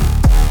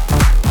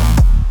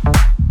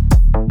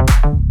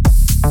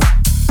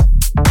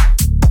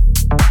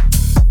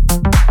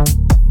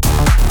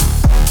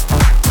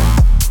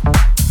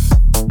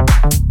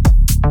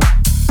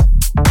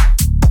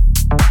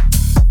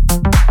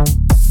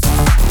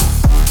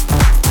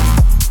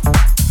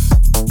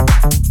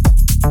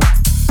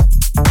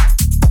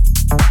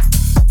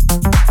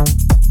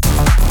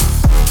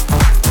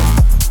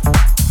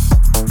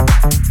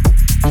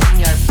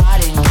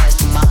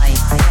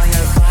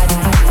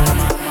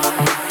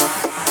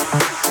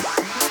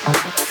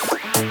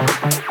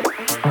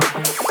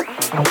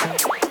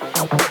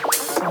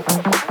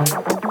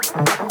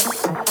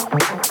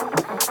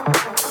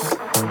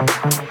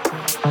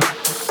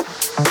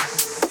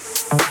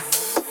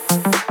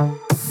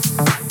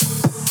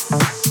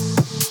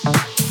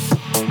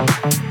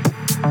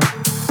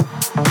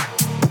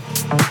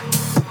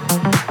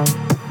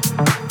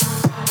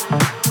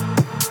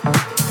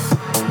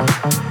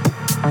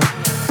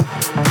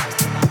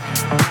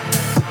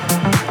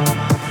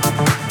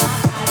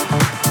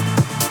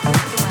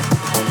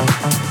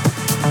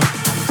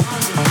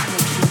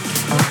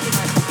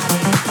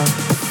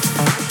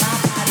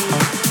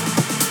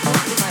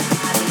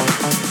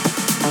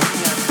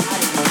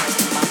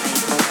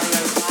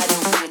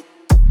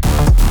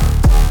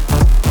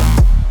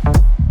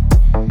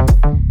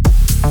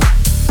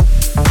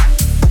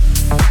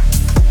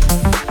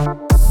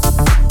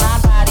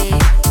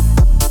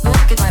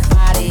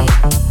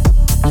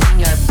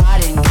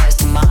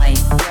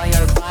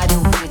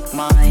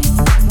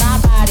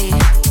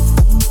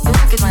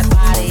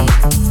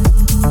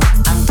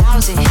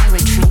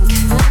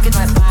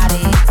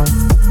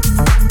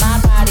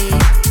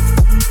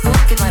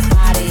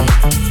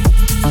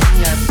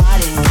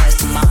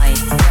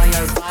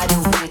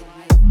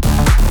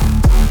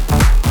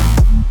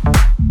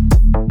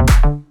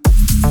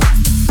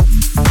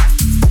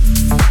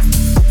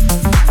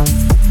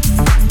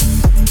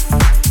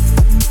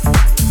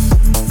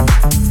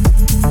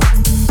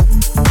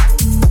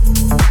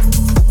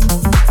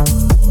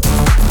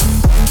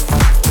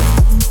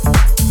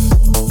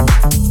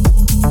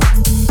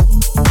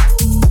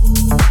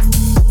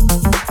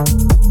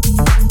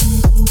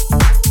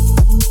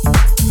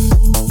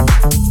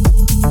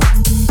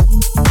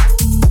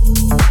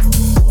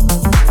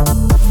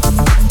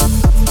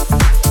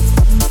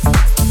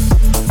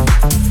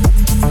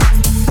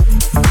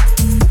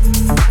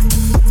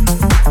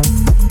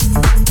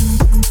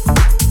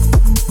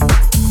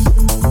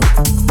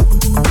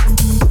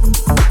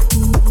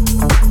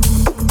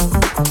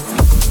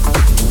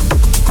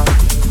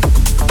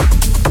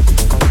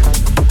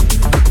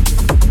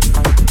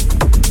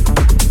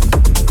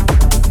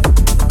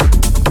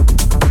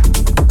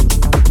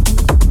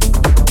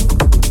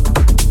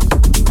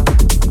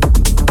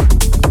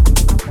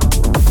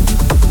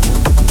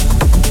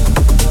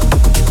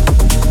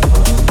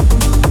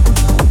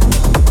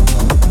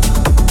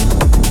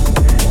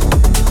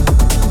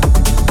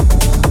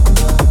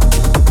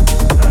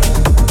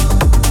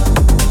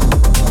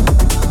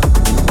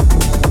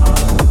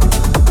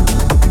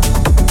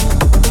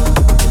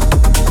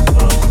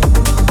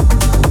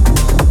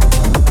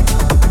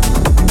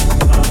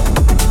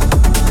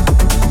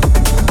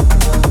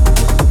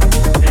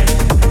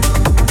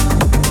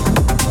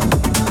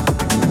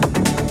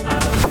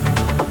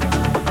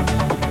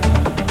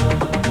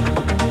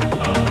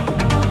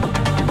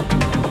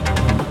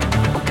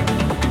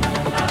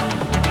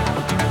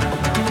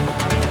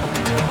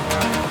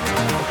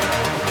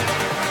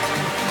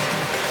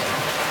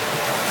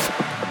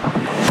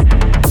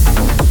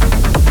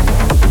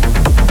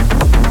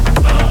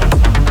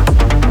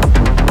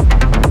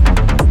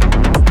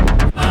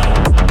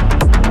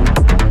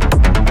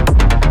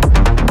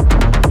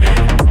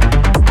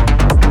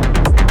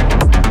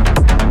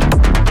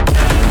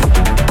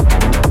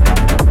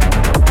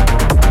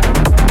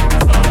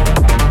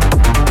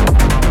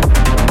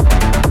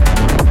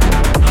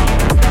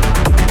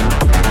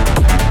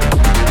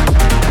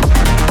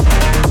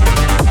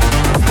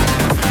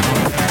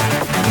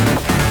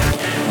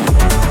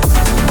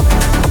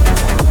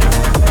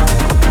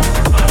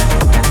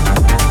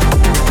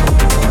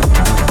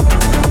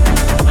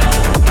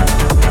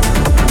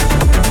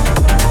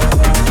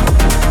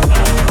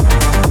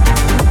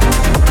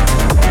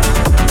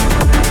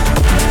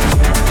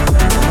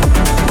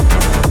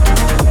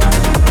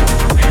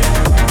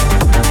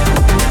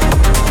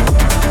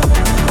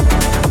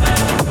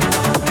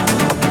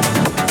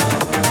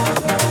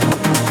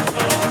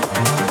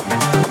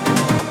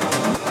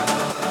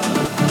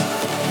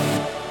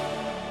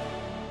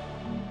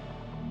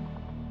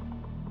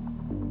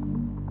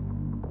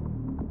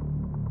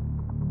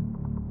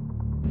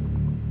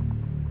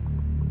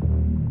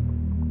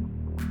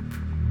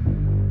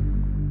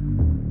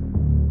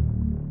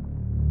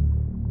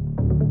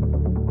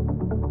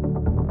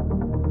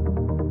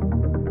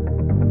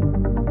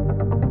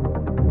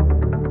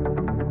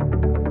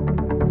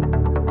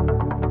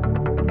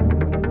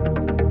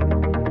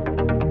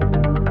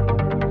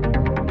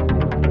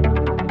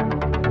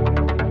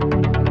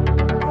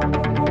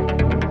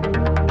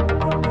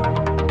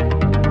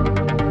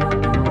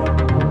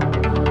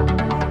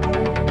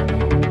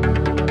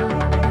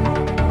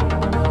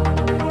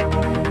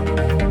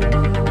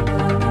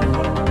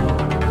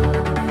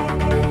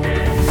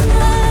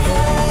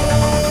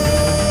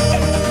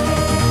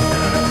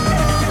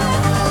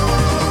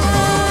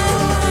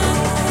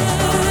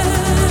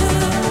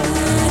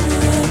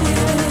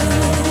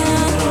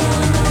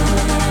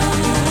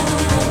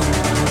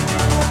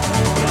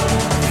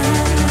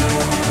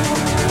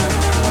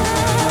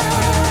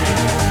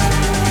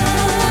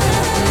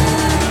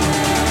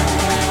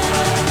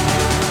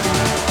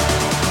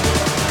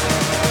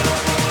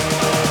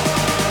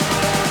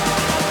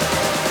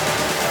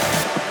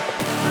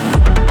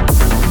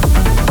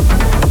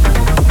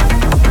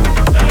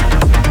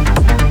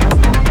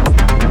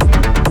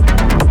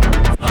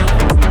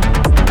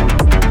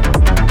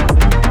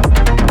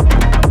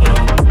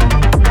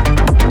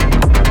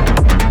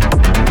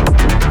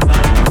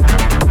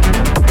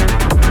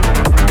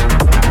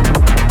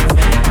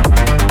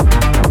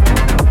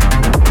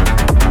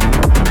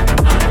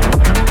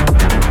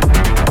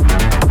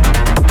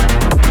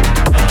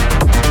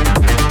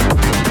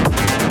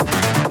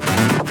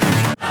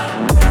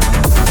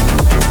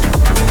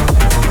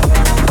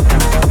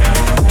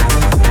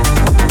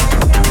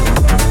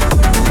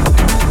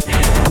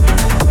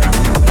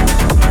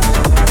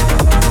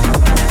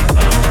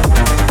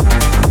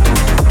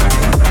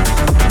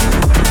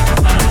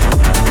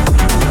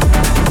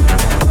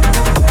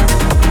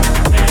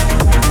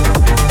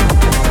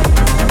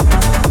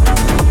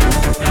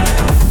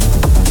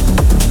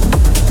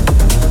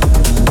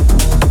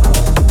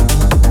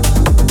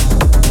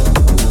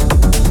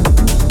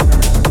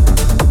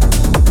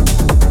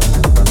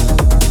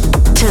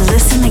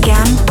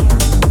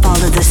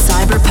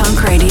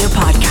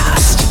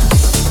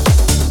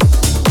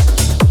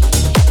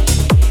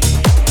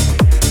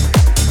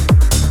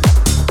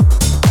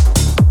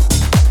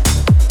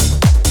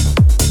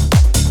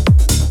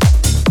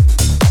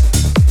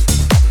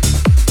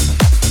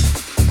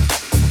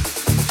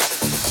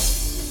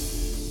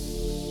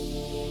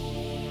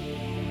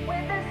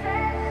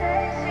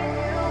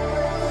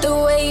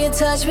 way you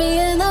touch me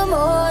in the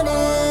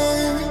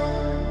morning,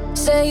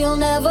 say you'll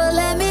never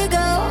let me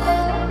go.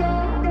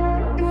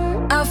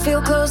 I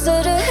feel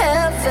closer to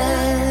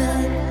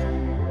heaven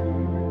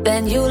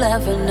than you'll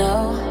ever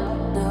know.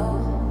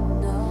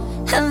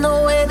 And the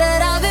way that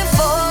I've been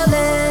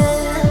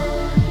falling,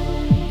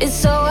 it's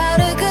so out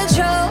of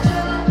control.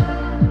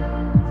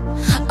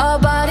 Our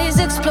bodies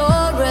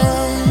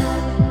exploring,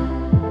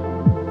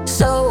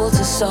 soul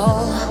to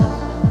soul.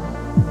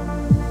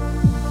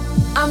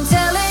 I'm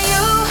telling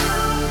you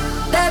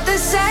that the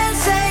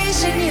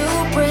sensation you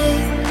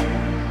bring,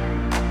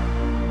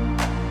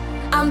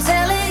 I'm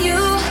telling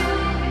you,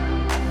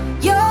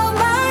 you're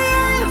my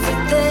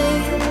everything.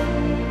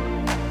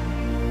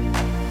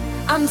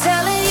 I'm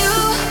telling you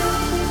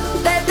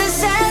that the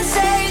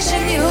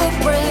sensation you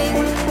bring,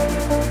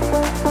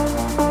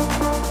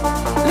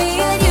 me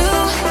and you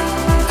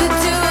could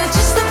do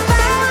just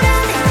about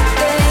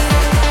anything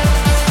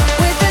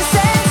with the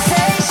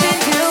sensation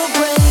you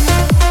bring,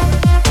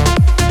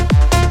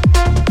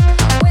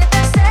 with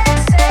the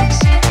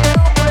sensation you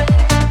bring,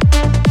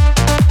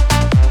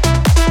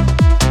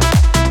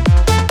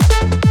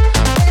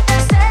 with the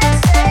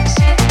sensation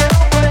you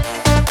bring.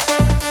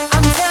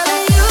 I'm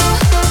telling you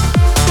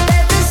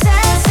that the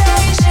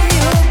sensation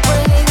you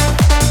bring,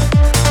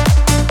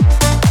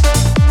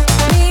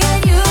 me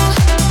and you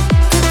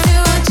could do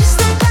just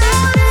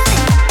about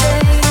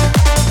anything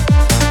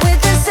with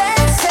the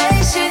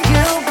sensation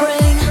you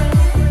bring.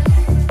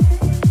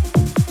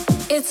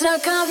 It's not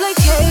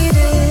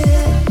complicated.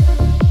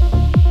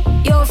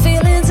 Your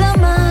feelings are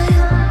mine.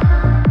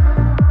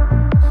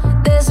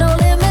 There's no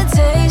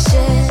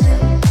limitation.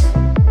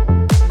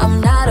 I'm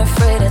not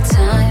afraid of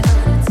time.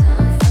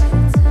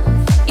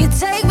 You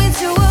take me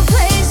to a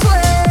place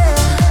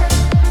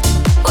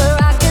where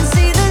I can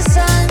see the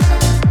sun.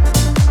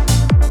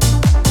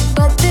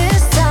 But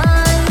this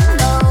time,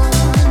 no,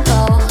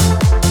 no,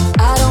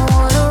 I don't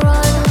wanna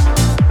run.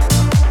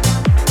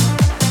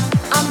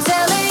 I'm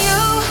telling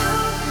you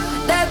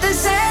that the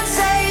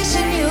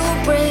sensation you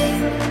bring,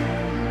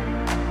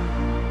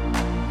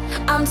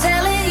 I'm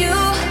telling you,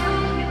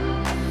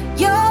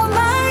 you're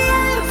my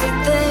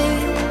everything.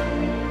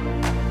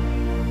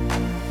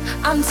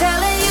 I'm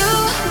telling you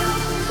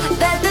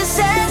that the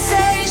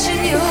sensation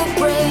you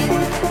bring,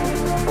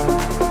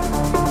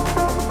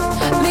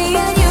 me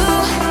and you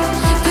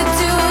could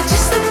do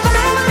just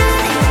about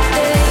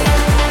anything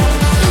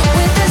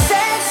with the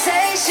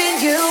sensation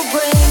you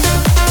bring,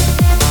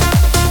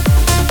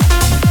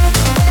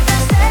 with the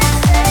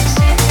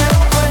sensation you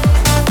bring,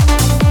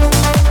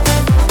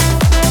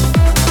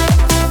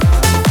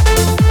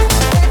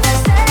 with the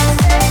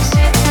sensation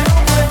you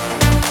bring.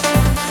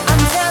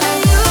 I'm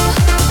telling you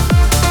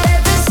that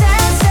the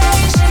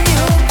sensation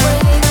you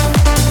bring,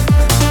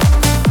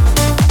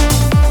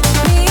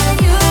 me and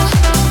you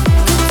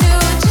could do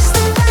just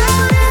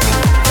about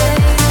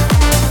anything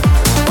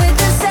with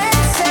the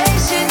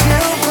sensation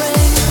you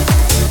bring.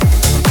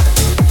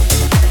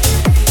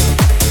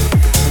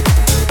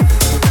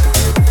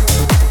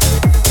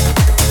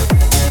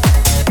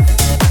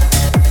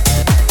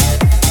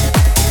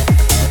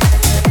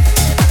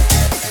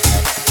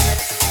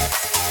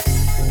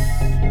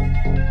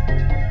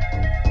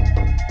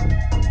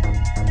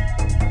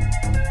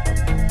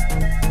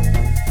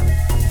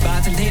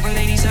 About to take my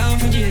ladies out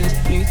for years.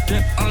 New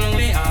drip on the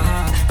way,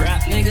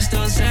 Rap niggas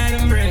still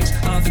selling bricks.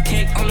 Off a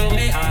cake on the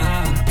way,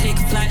 Take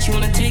a flight, you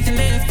wanna take a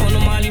lift. On the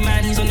Molly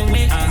man, he's on the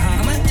way,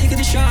 I might take it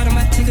a shot, I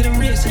might take it a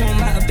risk. It don't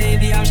matter,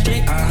 baby, I'm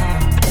straight, Feel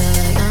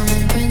like I'm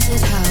in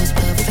Prince's house,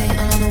 purple paint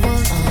all on the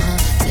walls,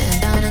 Sitting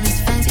down on this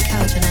fancy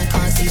couch and I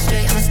can't see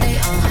straight, I'ma stay,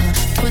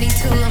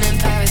 22, I'm in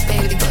Paris,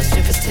 baby, they got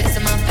strippers' tits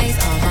in my face,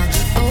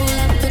 Roll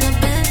up in a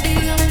Bentley,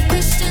 I'm a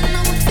Christian,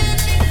 I'm a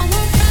Bentley, I'm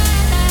a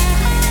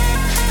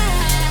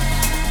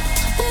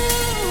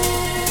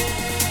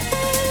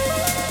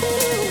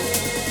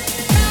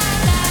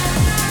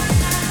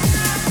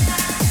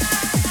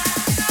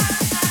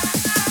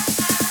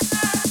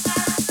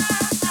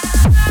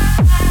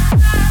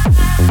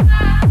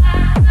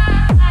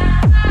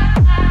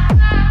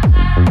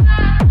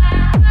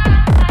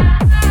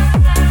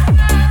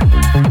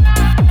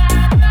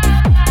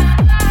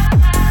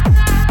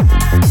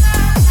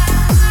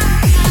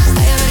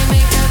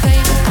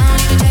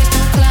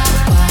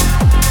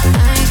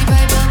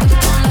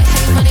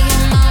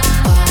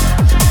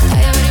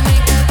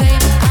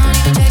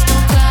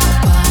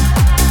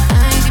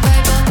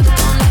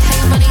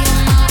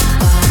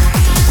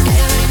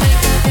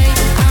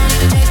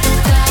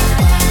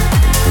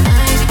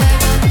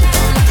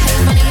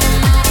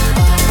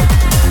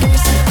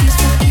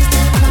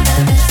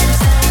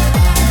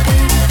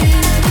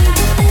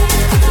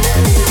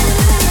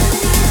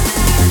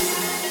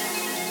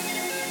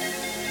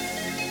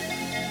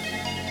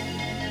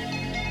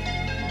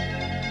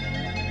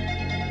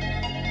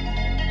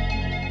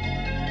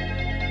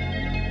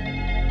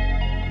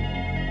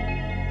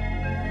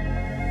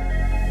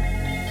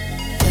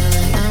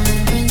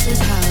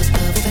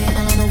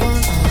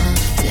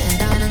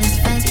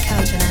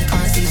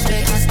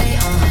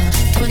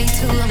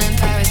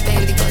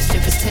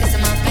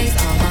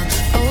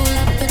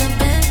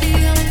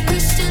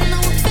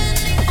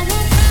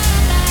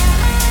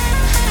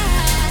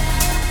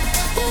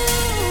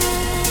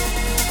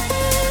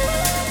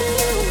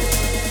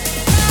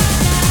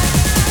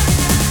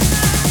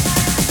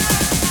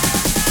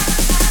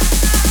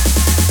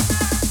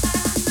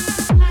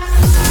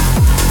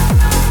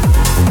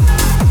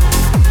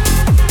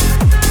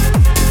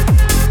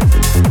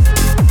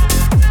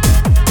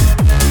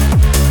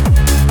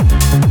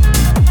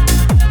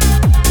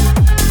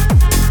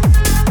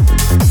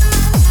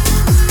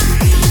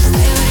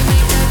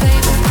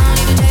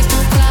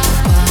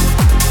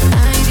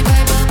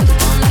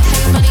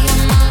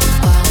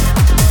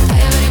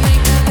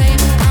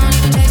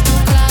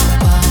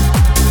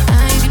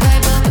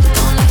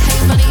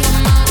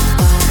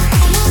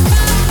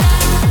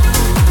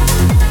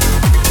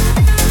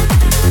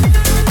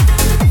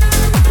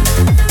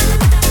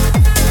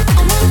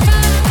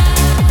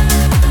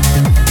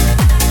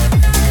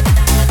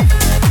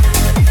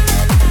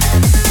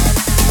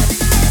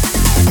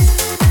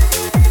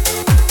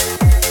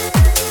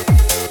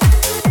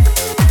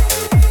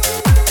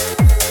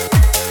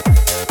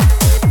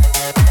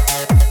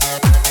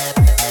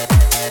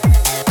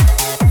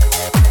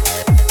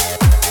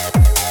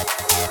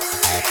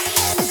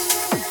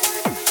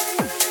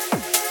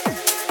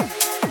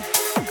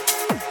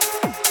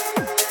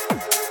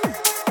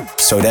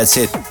So that's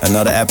it.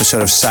 Another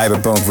episode of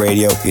CYB3RPVNK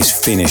Radio is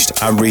finished.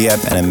 I'm Rehab,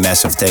 and a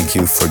massive thank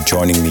you for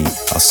joining me.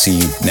 I'll see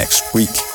you next week.